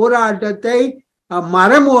அந்த போராட்டத்தை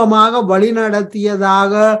மறைமுகமாக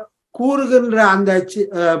வழிநடத்தியதாக கூறுகின்ற அந்த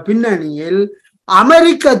பின்னணியில்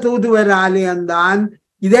அமெரிக்க தூதுவராலயம்தான்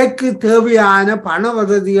இதற்கு தேவையான பண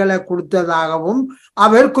வசதிகளை கொடுத்ததாகவும்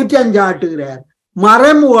அவர் குற்றஞ்சாட்டுகிறார்.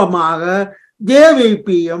 மறைமுகமாக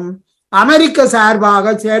ஜேவிபியும் அமெரிக்க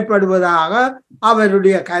சார்பாக செயற்படுவதாக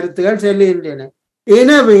அவருடைய கருத்துகள் செல்கின்றன.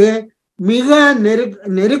 எனவே மிக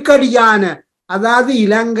நெருக்கடியான, அதாவது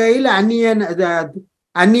இலங்கையில்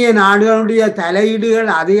அந்நிய நாடுகளுடைய தலையீடுகள்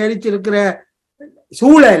அதிகரிச்சிருக்கிற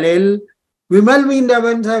சூழலில் விமல்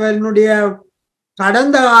வீரவன்சவனுடைய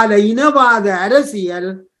கடந்த கால இனவாத அரசியல்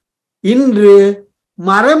இன்று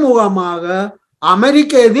மறைமுகமாக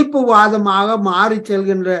அமெரிக்க எதிர்ப்பு வாதமாக மாறி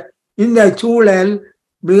செல்கின்ற இந்த சூழல்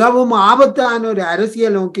மிகவும் ஆபத்தான ஒரு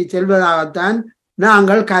அரசியல் நோக்கி செல்வதாகத்தான்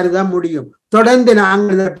நாங்கள் கருத முடியும். தொடர்ந்து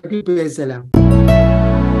நாங்கள் இதை பற்றி பேசலாம்.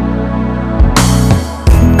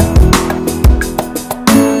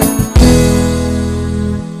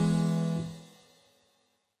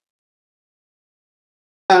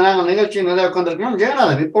 நாங்கள் நிகழ்ச்சி நிறைய உட்கார்ந்திருக்கிறோம்.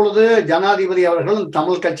 ஜெயநாதன், இப்பொழுது ஜனாதிபதி அவர்கள்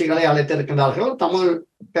தமிழ் கட்சிகளை அழைத்திருக்கின்றார்கள். தமிழ்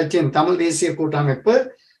கட்சியின் தமிழ் தேசிய கூட்டமைப்பு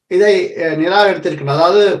இதை நிராகரித்திருக்கின்றது.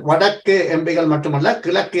 அதாவது வடக்கு எம்பிகள் மட்டுமல்ல,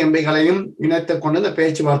 கிழக்கு எம்பிகளையும் இணைத்துக் கொண்டு இந்த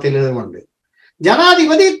பேச்சுவார்த்தையில் ஈடுபட்டு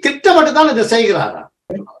ஜனாதிபதி திட்டமிட்டு தான் இதை செய்கிறாரா?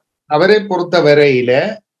 அவரை பொறுத்த வரையில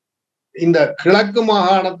இந்த கிழக்கு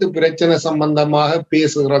மாகாணத்து பிரச்சனை சம்பந்தமாக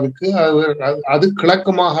பேசுகிறதுக்கு அது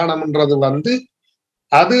கிழக்கு மாகாணம்ன்றது வந்து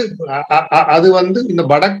அது வந்து இந்த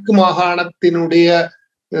வடக்கு மாகாணத்தினுடைய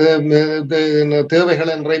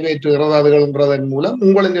தேவைகளை நிறைவேற்றுகிறதுன்றதன் மூலம்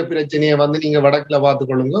உங்களின் பிரச்சனையை வந்து நீங்க வடக்குல பார்த்துக்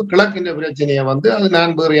கொள்ளுங்க, கிழக்கின் பிரச்சனையை வந்து அது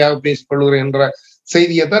நான் வேறையாக பேசிக்கொள்கிறேன் என்ற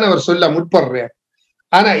செய்தியைத்தான் அவர் சொல்ல முற்படுறார்.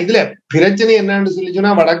 ஆனா இதுல பிரச்சனை என்னன்னு சொல்லி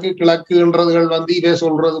சொன்னா வடக்கு கிழக்குன்றதுகள் வந்து இவே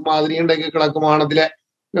சொல்றது மாதிரி இன்றைக்கு கிழக்கு மாகாணத்துல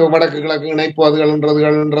வடக்கு கிழக்கு இணைப்பு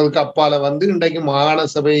அதுகள்ன்றதுக்கு அப்பால வந்து இன்றைக்கு மாகாண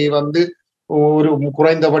சபை வந்து ஒரு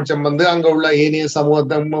குறைந்தபட்சம் வந்து அங்க உள்ள ஏனைய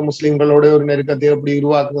சமூகத்தை முஸ்லிம்களோட ஒரு நெருக்கத்தை எப்படி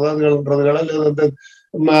உருவாக்குறதுன்றதுகள்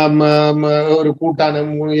ஒரு கூட்டான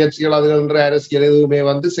முயற்சிகள் அதுகள்ன்ற அரசியல் எதுவுமே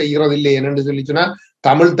வந்து செய்கிறது இல்லை. என்னன்னு சொல்லி சொன்னா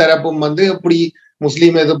தமிழ் தரப்பும் வந்து எப்படி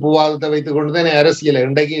முஸ்லீம் எதிர்ப்பு வாதத்தை வைத்துக் கொண்டுதான் அரசியல்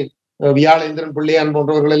இன்றைக்கு வியாழேந்திரன் பிள்ளையான்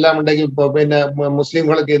போன்றவர்கள் எல்லாம் இன்றைக்கு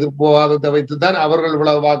முஸ்லிம்களுக்கு எதிர்ப்பு வாதத்தை வைத்துதான் அவர்கள்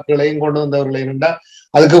இவ்வளவு வாக்குகளையும் கொண்டு வந்தவர்கள் என்றால்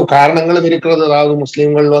அதுக்கு காரணங்களும் இருக்கிறது. அதாவது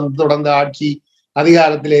முஸ்லிம்கள் வந்து தொடர்ந்து ஆட்சி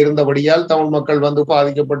அதிகாரத்தில் இருந்தபடியால் தமிழ் மக்கள் வந்து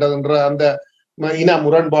பாதிக்கப்பட்டதுன்ற அந்த இன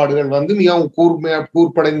முரண்பாடுகள் வந்து மிகவும்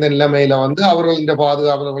கூர்ப்படைந்த நிலைமையில வந்து அவர்கள் இந்த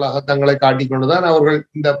பாதுகாவலர்களாக தங்களை காட்டிக்கொண்டுதான் அவர்கள்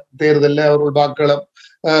இந்த தேர்தலில் அவர்கள் வாக்குகளை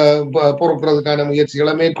பொறுக்கிறதுக்கான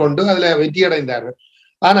முயற்சிகளை மேற்கொண்டு அதுல வெற்றி அடைந்தார்கள்.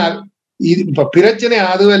 ஆனால் இது இப்ப பிரச்சனை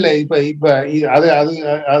அதுவல்ல. இப்ப அது அது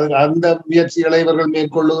அது அந்த முயற்சிகளை இவர்கள்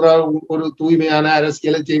மேற்கொள்ளுகிற ஒரு தூய்மையான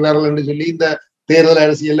அரசியலை செய்வார்கள் என்று சொல்லி இந்த தேர்தல்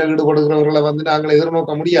அரசியல்ல ஈடுபடுகிறவர்களை வந்து நாங்கள்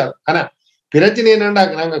எதிர்நோக்க முடியாது. ஆனா பிரச்சனை என்னன்னா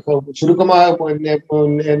நாங்க சுருக்கமாக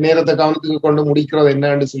நேரத்தை கவனத்துக்கு கொண்டு முடிக்கிறது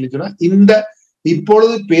என்னன்னு சொல்லி சொன்னா இந்த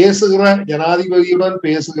இப்பொழுது பேசுகிற ஜனாதிபதியுடன்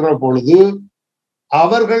பேசுகிற பொழுது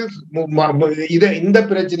அவர்கள் இந்த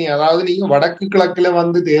பிரச்சனை அதாவது நீங்க வடக்கு கிழக்குல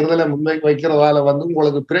வந்து தேர்தலை முன்வை வைக்கிறதால வந்து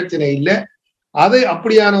உங்களுக்கு பிரச்சனை இல்லை, அது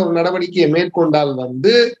அப்படியான ஒரு நடவடிக்கையை மேற்கொண்டால்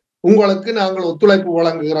வந்து உங்களுக்கு நாங்கள் ஒத்துழைப்பு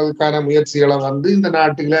வழங்குகிறதுக்கான முயற்சிகளை வந்து இந்த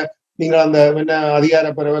நாட்டுல நீங்கள் அந்த என்ன அதிகார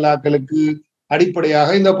பரவலாக்களுக்கு அடிப்படையாக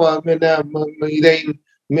இந்த இதை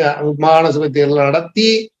மாகாண சபை தேர்தல் நடத்தி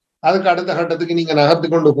அதுக்கு அடுத்த கட்டத்துக்கு நீங்க நகர்த்து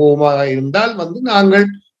கொண்டு போவமாக இருந்தால் வந்து நாங்கள்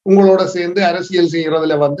உங்களோட சேர்ந்து அரசியல்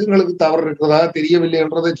செய்யறதுல வந்து எங்களுக்கு தவறு இருக்கிறதாக தெரியவில்லை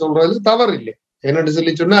என்றதை சொல்றது தவறு இல்லை. என்னன்னு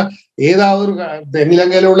சொல்லி சொன்னா ஏதாவது ஒரு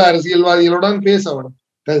தென்னிலங்கையில உள்ள அரசியல்வாதிகளுடன் பேச வேணும்.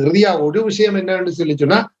 இறுதியா ஒரு விஷயம் என்னன்னு சொல்லி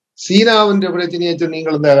சொன்னா சீனாவின் பிரச்சனையை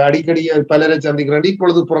நீங்கள் இந்த அடிக்கடி பலரை சந்திக்கிறேன்.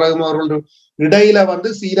 இப்பொழுது பிறகு அவர்கள் இடையில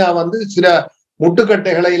வந்து சீனா வந்து சில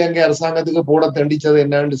முட்டுக்கட்டைகளை இலங்கை அரசாங்கத்துக்கு போட தண்டிச்சது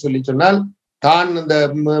என்னன்னு சொல்லி சொன்னால் தான் இந்த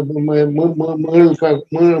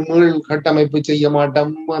மீள் கட்டமைப்பு செய்ய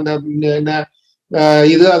மாட்டோம் அந்த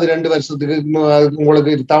இது அது 2 வருஷத்துக்கு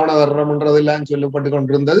உங்களுக்கு தவணை தர்றோம்ன்றதெல்லாம் சொல்லப்பட்டு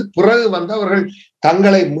கொண்டிருந்தது. பிறகு வந்து அவர்கள்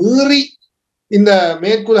தங்களை மீறி இந்த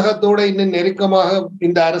மேற்குலகத்தோட இன்னும் நெருக்கமாக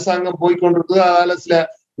இந்த அரசாங்கம் போய்கொண்டிருக்கிறது, அதனால சில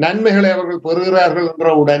நன்மைகளை அவர்கள் பெறுகிறார்கள் என்ற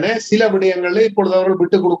உடனே சில விடயங்களை இப்பொழுது அவர்கள்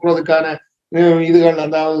விட்டுக் கொடுக்கிறதுக்கான இதுகள்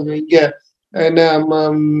அதாவது இங்க என்ன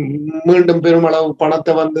மீண்டும் பெருமளவு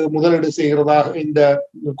பணத்தை வந்து முதலீடு செய்கிறதாக இந்த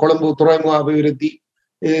கொழும்பு துறைமுக அபிவிருத்தி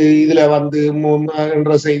இதுல வந்து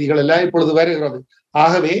என்ற செய்திகள் எல்லாம் இப்பொழுது வருகிறது.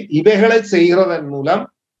 ஆகவே இவைகளை செய்கிறதன் மூலம்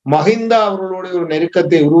மஹிந்தா அவர்களுடைய ஒரு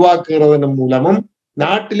நெருக்கத்தை உருவாக்குகிறதன் மூலமும்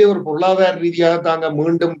நாட்டிலே ஒரு பொருளாதார ரீதியாக தாங்க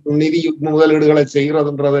மீண்டும் நிதி முதலீடுகளை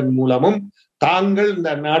செய்கிறதுன்றதன் மூலமும் தாங்கள்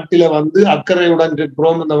இந்த நாட்டில வந்து அக்கறையுடன்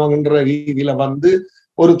இருக்கிறோம் என்ற ரீதியில வந்து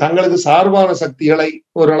ஒரு தங்களுக்கு சார்பான சக்திகளை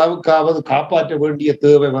ஓரளவுக்காவது காப்பாற்ற வேண்டிய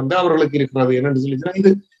தேவை வந்து அவர்களுக்கு இருக்கிறது. என்னன்னு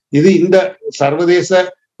சொல்லிச்சுன்னா இது இந்த சர்வதேச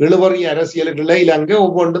இழுவறி அரசியல்களை இலங்கை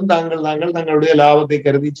ஒவ்வொன்றும் தங்களுடைய லாபத்தை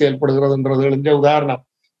கருதி செயல்படுகிறதுன்றது உதாரணம்.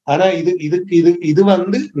 ஆனா இது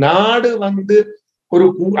வந்து நாடு வந்து ஒரு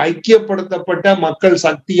ஐக்கியப்படுத்தப்பட்ட மக்கள்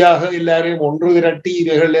சக்தியாக எல்லாரையும் ஒன்று திரட்டி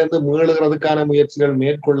இவைகள்ல இருந்து மீளுகிறதுக்கான முயற்சிகள்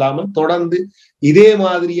மேற்கொள்ளாமல் தொடர்ந்து இதே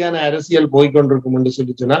மாதிரியான அரசியல் போய்கொண்டிருக்கும் என்று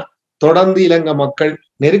சொல்லிச்சுன்னா தொடர்ந்து இலங்கை மக்கள்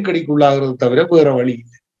நெருக்கடிக்குள்ளாகிறது தவிர வேற வழி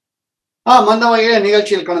இல்லை. அந்த வகையில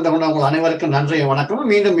நிகழ்ச்சியில் கலந்து கொண்ட உங்கள் அனைவருக்கும் நன்றி, வணக்கம்.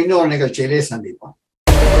 மீண்டும் இன்னொரு நிகழ்ச்சியிலே சந்திப்போம்.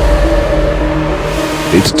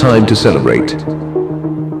 It's time to celebrate.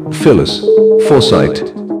 Phyllis, foresight,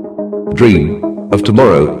 dream of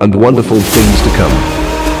tomorrow and wonderful things to come.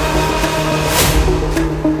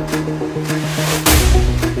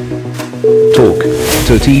 Talk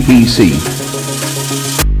to TBC.